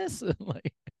doing this?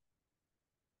 Like,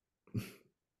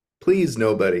 Please,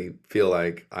 nobody feel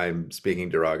like I'm speaking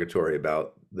derogatory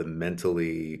about the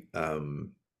mentally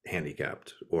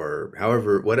handicapped, or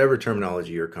however, whatever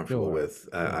terminology you're comfortable sure, with.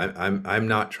 sure, I'm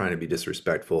not trying to be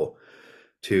disrespectful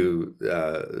to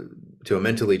a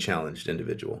mentally challenged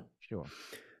individual. sure.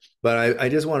 But I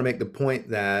just want to make the point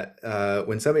that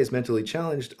when somebody is mentally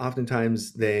challenged,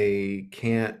 oftentimes they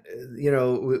can't,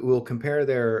 we'll compare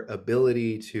their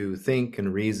ability to think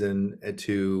and reason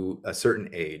to a certain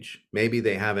age. Maybe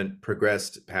they haven't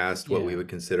progressed past what we Yeah, would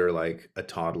consider like a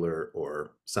toddler,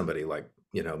 or somebody like,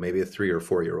 maybe a 3 or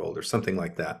 4 year old or something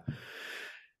like that.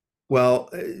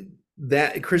 Well,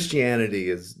 that Christianity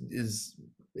is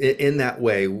in that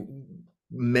way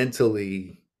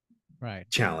mentally right,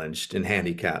 challenged and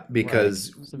handicapped, right.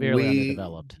 because Severely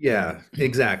underdeveloped. Yeah. yeah,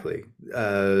 exactly.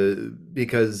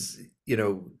 Because,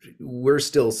 we're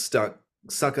still stuck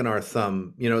sucking our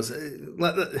thumb, this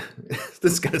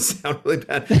is going to sound really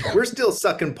bad. We're still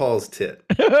sucking Paul's tit.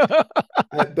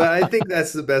 But I think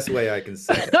that's the best way I can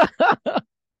say it.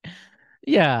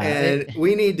 Yeah, And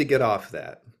we need to get off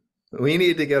that. We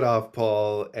need to get off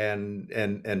Paul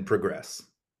and progress.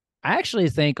 I actually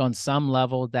think on some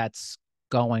level that's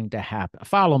going to happen.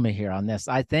 Follow me here on this.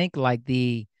 I think like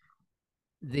the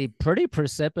pretty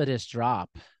precipitous drop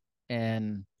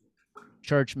in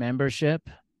church membership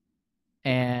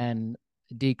and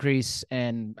decrease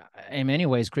in many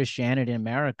ways Christianity in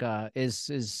America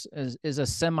is a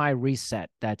semi reset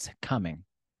that's coming.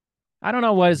 I don't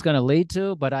know what it's going to lead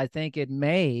to, but I think it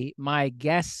may. My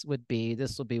guess would be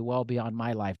this will be well beyond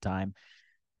my lifetime.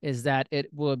 Is that it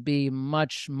will be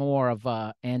much more of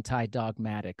a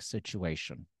anti-dogmatic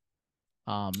situation,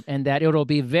 and that it'll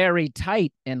be very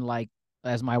tight, and like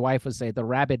as my wife would say, the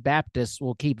rabid Baptists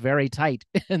will keep very tight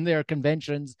in their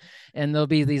conventions, and there'll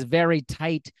be these very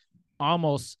tight,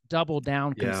 almost double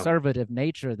down Yeah. conservative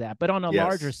nature of that. But on a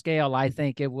larger Yes. scale, I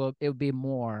think it will be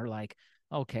more like,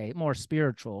 okay, more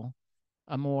spiritual,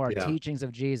 more Yeah. teachings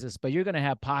of Jesus. But you're going to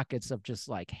have pockets of just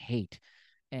like hate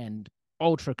and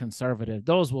ultra conservative.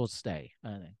 Those will stay,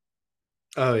 I think.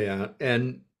 Oh, yeah.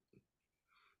 And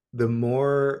the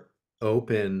more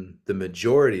open the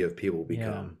majority of people Yeah.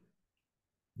 become,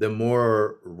 the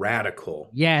more radical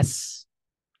Yes.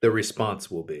 the response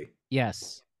will be.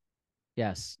 Yes.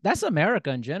 Yes. That's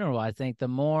America in general. I think the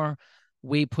more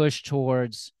we push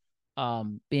towards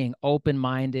being open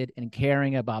minded and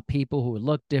caring about people who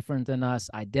look different than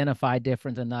us, identify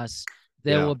different than us,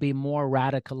 there Yeah. will be more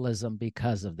radicalism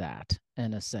because of that,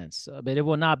 in a sense. But it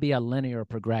will not be a linear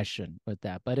progression with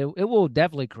that, but it will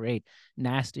definitely create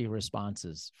nasty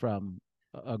responses from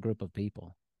a group of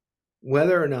people.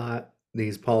 Whether or not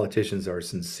these politicians are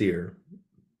sincere,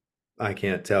 I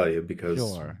can't tell you, because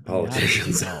Sure. I mean, how would you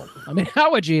politicians, know? I mean,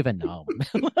 how would you even know?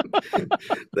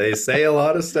 they say a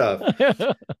lot of stuff.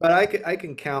 But I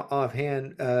can count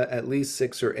offhand at least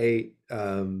 6 or 8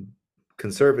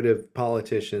 conservative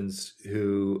politicians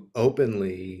who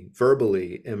openly,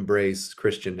 verbally embrace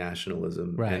Christian nationalism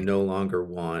and Right. no longer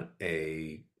want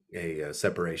a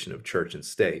separation of church and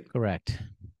state. Correct.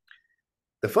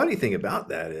 The funny thing about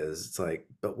that is, it's like,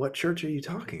 but what church are you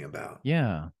talking about?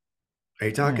 Yeah. Are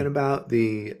you talking Yeah. about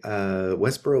the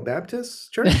Westboro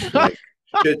Baptist Church? Like,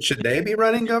 should they be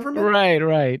running government? Right,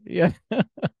 right. Yeah.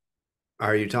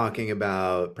 Are you talking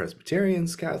about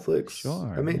Presbyterians, Catholics? I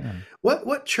Sure. mean, Yeah.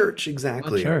 what church What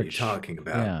exactly are you church? talking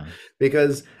about? Yeah.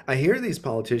 Because I hear these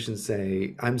politicians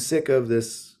say, "I'm sick of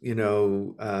this,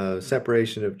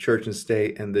 separation of church and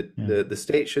state, and Yeah. the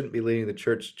state shouldn't be leading the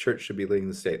church, church should be leading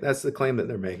the state." That's the claim that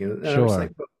they're making, and I'm just Sure.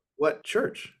 like, "But what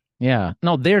church?" Yeah.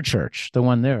 No, their church, the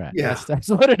one they're at. Yeah, That's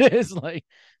what it is. Like,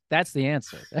 that's the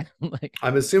answer. Like,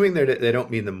 I'm assuming they don't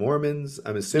mean the Mormons.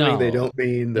 I'm assuming they no, don't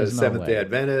mean the there's no Seventh Day way.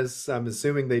 Adventists. I'm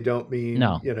assuming they don't mean,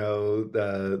 No.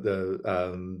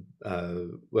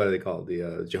 what are they called?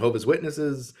 The Jehovah's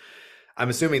Witnesses. I'm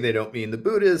assuming they don't mean the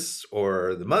Buddhists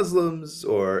or the Muslims,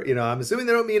 or, I'm assuming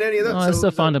they don't mean any of them. No, it's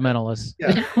the So fundamentalists.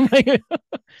 yeah, Like,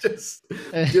 just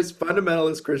just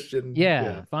fundamentalist Christian. Yeah,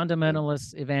 yeah,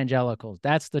 fundamentalists, evangelicals.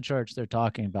 That's the church they're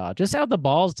talking about. Just have the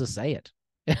balls to say it.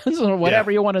 So yeah. whatever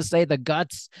you want to say, the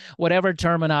guts, whatever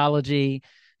terminology.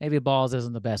 Maybe balls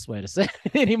isn't the best way to say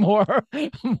it anymore,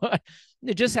 but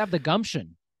you just have the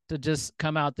gumption to just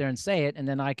come out there and say it, and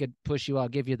then I could push you. I'll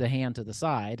give you the hand to the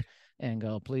side and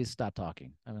go, please stop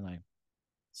talking. I mean, like,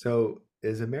 So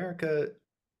is America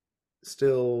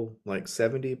still like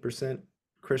 70%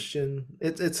 Christian?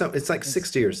 It's like It's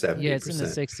 60 or yeah, it's in the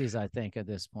 70%. 60s, I think, at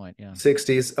this point. Yeah.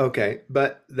 60s, okay,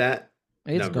 but that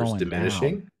It's number's going down.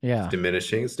 diminishing. It's Yeah.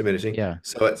 diminishing. It's diminishing. Yeah.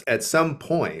 So it's at some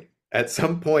point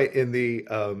in the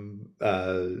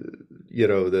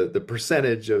the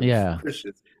percentage of Yeah.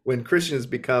 Christians, when Christians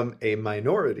become a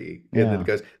minority, and then Yeah.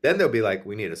 because then they'll be like,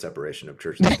 we need a separation of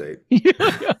church and state.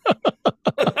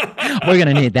 We're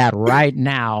gonna need that right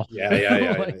now. Yeah, yeah, yeah,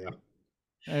 yeah, Like, yeah.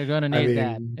 we're gonna I need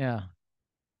that. mean, Yeah.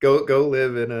 go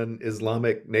live in an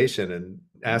Islamic nation and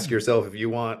ask Yeah. yourself if you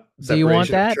want Do you want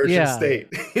separation of that? church and Yeah. state.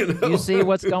 You see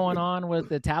what's going on with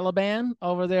the Taliban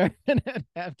over there in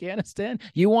Afghanistan?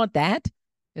 You want that?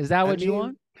 Is that I what you mean,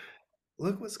 want?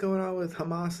 look what's going on with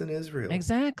Hamas and Israel.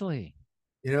 Exactly.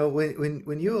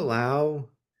 When you allow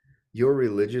your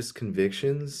religious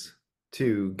convictions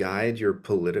to guide your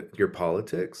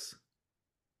politics,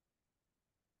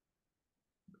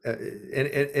 and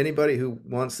anybody who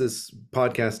wants this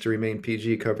podcast to remain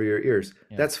PG, cover your ears.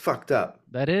 Yeah. That's fucked up.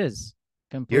 That is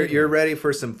completely. You're ready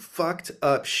for some fucked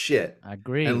up shit. I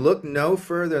agree. And look no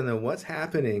further than what's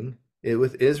happening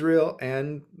with Israel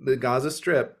and the Gaza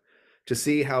Strip to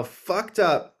see how fucked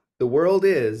up the world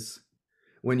is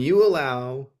when you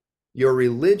allow your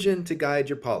religion to guide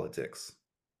your politics.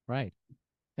 Right.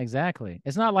 Exactly.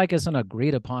 It's not like it's an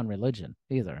agreed upon religion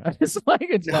either. It's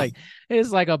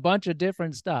like a bunch of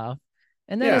different stuff.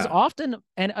 And then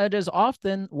it is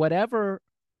often whatever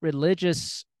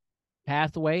religious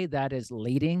pathway that is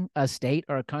leading a state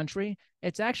or a country,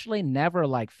 it's actually never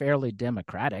like fairly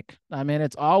democratic. I mean,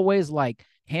 it's always like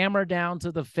hammer down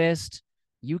to the fist.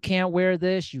 You can't wear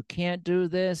this, you can't do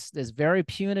this. It's very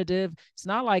punitive. It's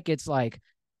not like it's like,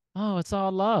 oh, it's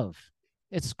all love.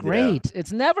 It's great. Yeah.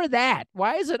 It's never that.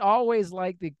 Why is it always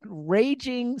like the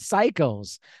raging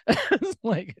psychos? It's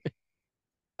like,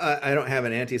 I don't have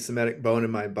an anti-Semitic bone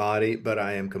in my body, but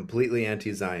I am completely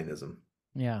anti-Zionism.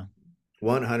 yeah.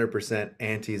 100%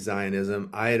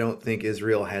 anti-Zionism. I don't think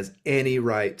Israel has any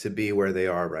right to be where they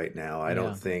are right now. I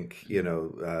don't think,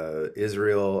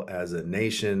 Israel as a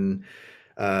nation,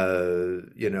 the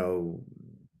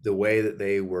way that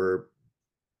they were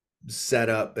set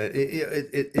up,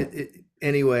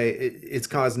 anyway, it's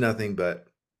caused nothing but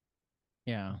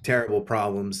terrible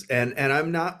problems. And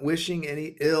I'm not wishing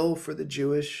any ill for the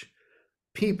Jewish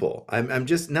people. I'm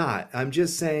just not. I'm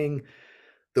just saying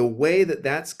the way that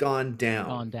that's gone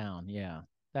down. Yeah.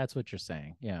 That's what you're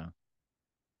saying. Yeah.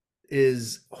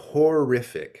 Is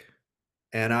horrific.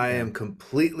 And I am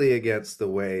completely against the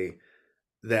way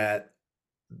that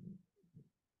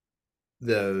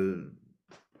the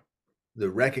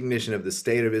recognition of the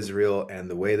state of Israel and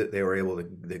the way that they were able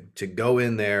to go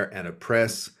in there and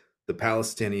oppress the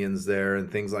Palestinians there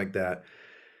and things like that.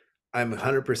 I'm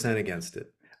 100% against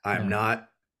it. I'm not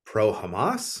pro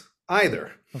Hamas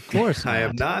either. Of course not. I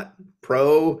am not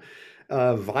pro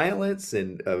violence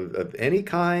of any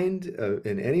kind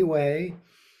in any way.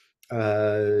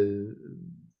 But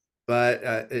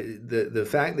the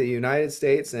fact that the United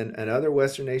States and other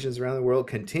Western nations around the world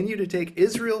continue to take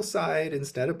Israel's side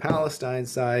instead of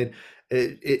Palestine's side,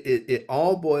 it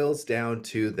all boils down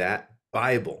to that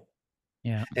Bible.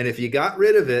 Yeah. And if you got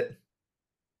rid of it,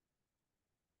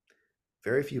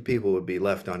 very few people would be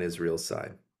left on Israel's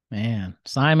side. Man,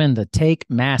 Simon, the take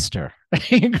master.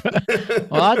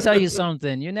 Well, I'll tell you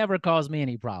something. You never caused me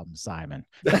any problems, Simon.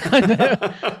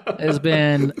 It's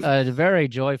been a very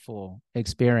joyful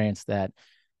experience that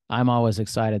I'm always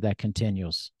excited that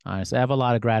continues. Honestly, I have a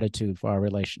lot of gratitude for our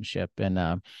relationship.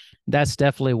 And that's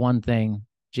definitely one thing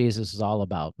Jesus is all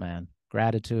about, man.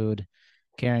 Gratitude,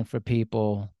 caring for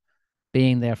people,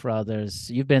 being there for others.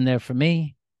 You've been there for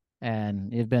me.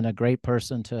 And you've been a great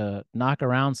person to knock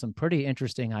around some pretty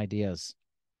interesting ideas.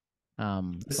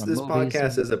 This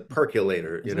podcast is a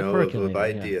percolator, of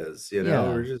ideas.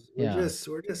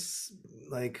 We're just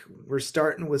like we're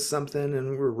starting with something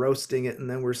and we're roasting it, and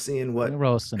then we're seeing what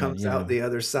comes out the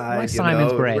other side. Like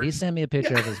Simon's bread. He sent me a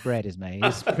picture of his bread he's made.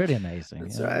 He's pretty amazing.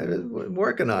 That's right. We're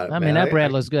working on it. I mean, that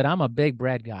bread looks good. I'm a big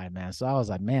bread guy, man. So I was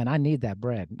like, man, I need that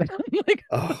bread.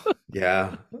 Oh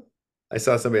yeah. I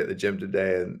saw somebody at the gym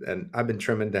today, and I've been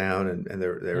trimming down, and they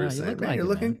were saying, "Man, you're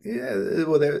looking,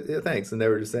 well, thanks." And they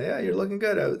were just saying, "Yeah, you're looking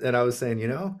good." And I was saying,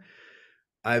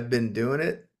 I've been doing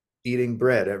it, eating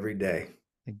bread every day.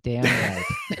 Damn right.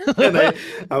 And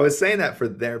I was saying that for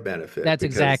their benefit. That's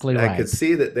exactly right. I could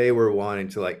see that they were wanting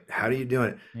to, like, how do you do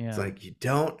it? Yeah. It's like, you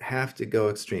don't have to go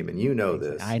extreme, and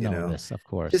this. I know this, of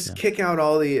course. Just kick out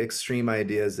all the extreme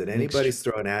ideas that anybody's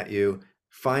throwing at you.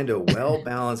 find a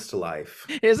well-balanced life.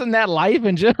 Isn't that life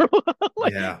in general?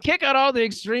 Like, Yeah. kick out all the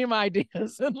extreme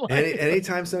ideas in life.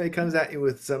 Anytime somebody comes at you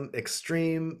with some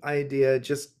extreme idea,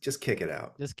 just kick it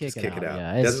out. Just kick it kick out. it out.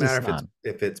 Yeah, Doesn't matter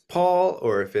if it's Paul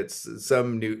or if it's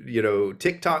some new,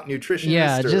 TikTok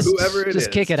nutritionist or whoever it is.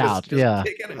 Just kick it out. Just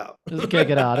kick it out. Just kick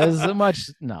it out. As much.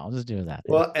 No, just do that.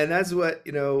 Well, and that's what,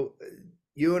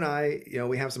 you and I,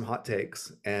 we have some hot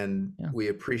takes and we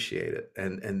appreciate it.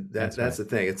 And that's right. The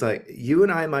thing. It's like you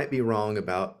and I might be wrong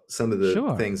about some of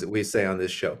the things that we say on this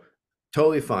show.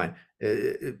 Totally fine.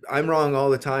 I'm wrong all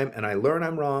the time, and I learn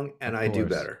I'm wrong, and I do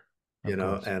better. And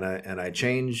I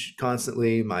change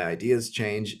constantly. My ideas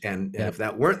change, and if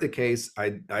that weren't the case,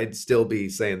 I'd still be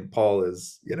saying Paul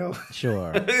is,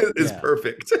 is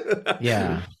perfect.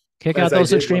 Yeah. Kick out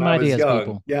those extreme ideas,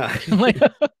 people. Yeah.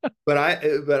 But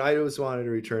I just wanted to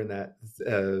return that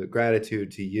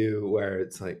gratitude to you, where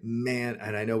it's like, man,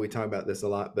 and I know we talk about this a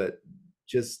lot, but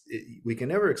we can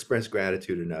never express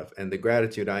gratitude enough. And the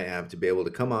gratitude I have to be able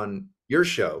to come on your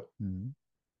show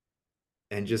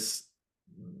and just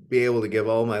be able to give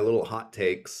all my little hot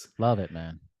takes. Love it,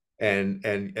 man. And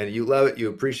you love it, you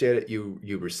appreciate it,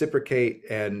 you reciprocate,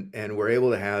 and we're able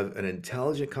to have an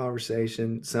intelligent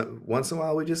conversation. Once in a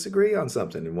while we disagree on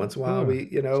something, and once in a while we,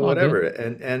 whatever.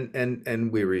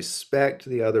 And we respect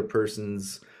the other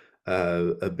person's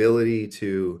ability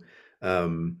to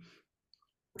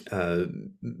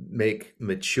make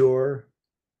mature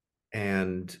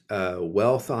and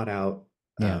well thought out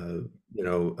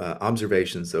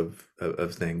observations of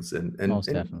things, and most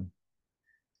definitely.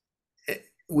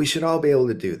 We should all be able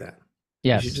to do that.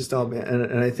 Yes. We should just all be,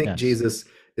 and I think Jesus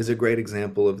is a great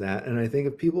example of that. And I think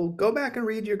if people go back and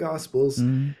read your Gospels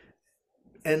and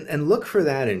look for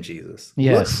that in Jesus,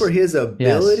 look for his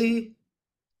ability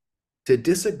to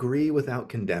disagree without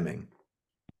condemning.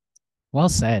 Well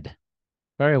said.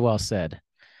 Very well said.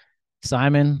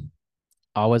 Simon,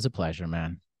 always a pleasure,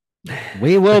 man.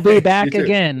 We will be back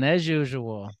again as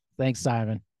usual. Thanks,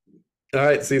 Simon. All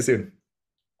right. See you soon.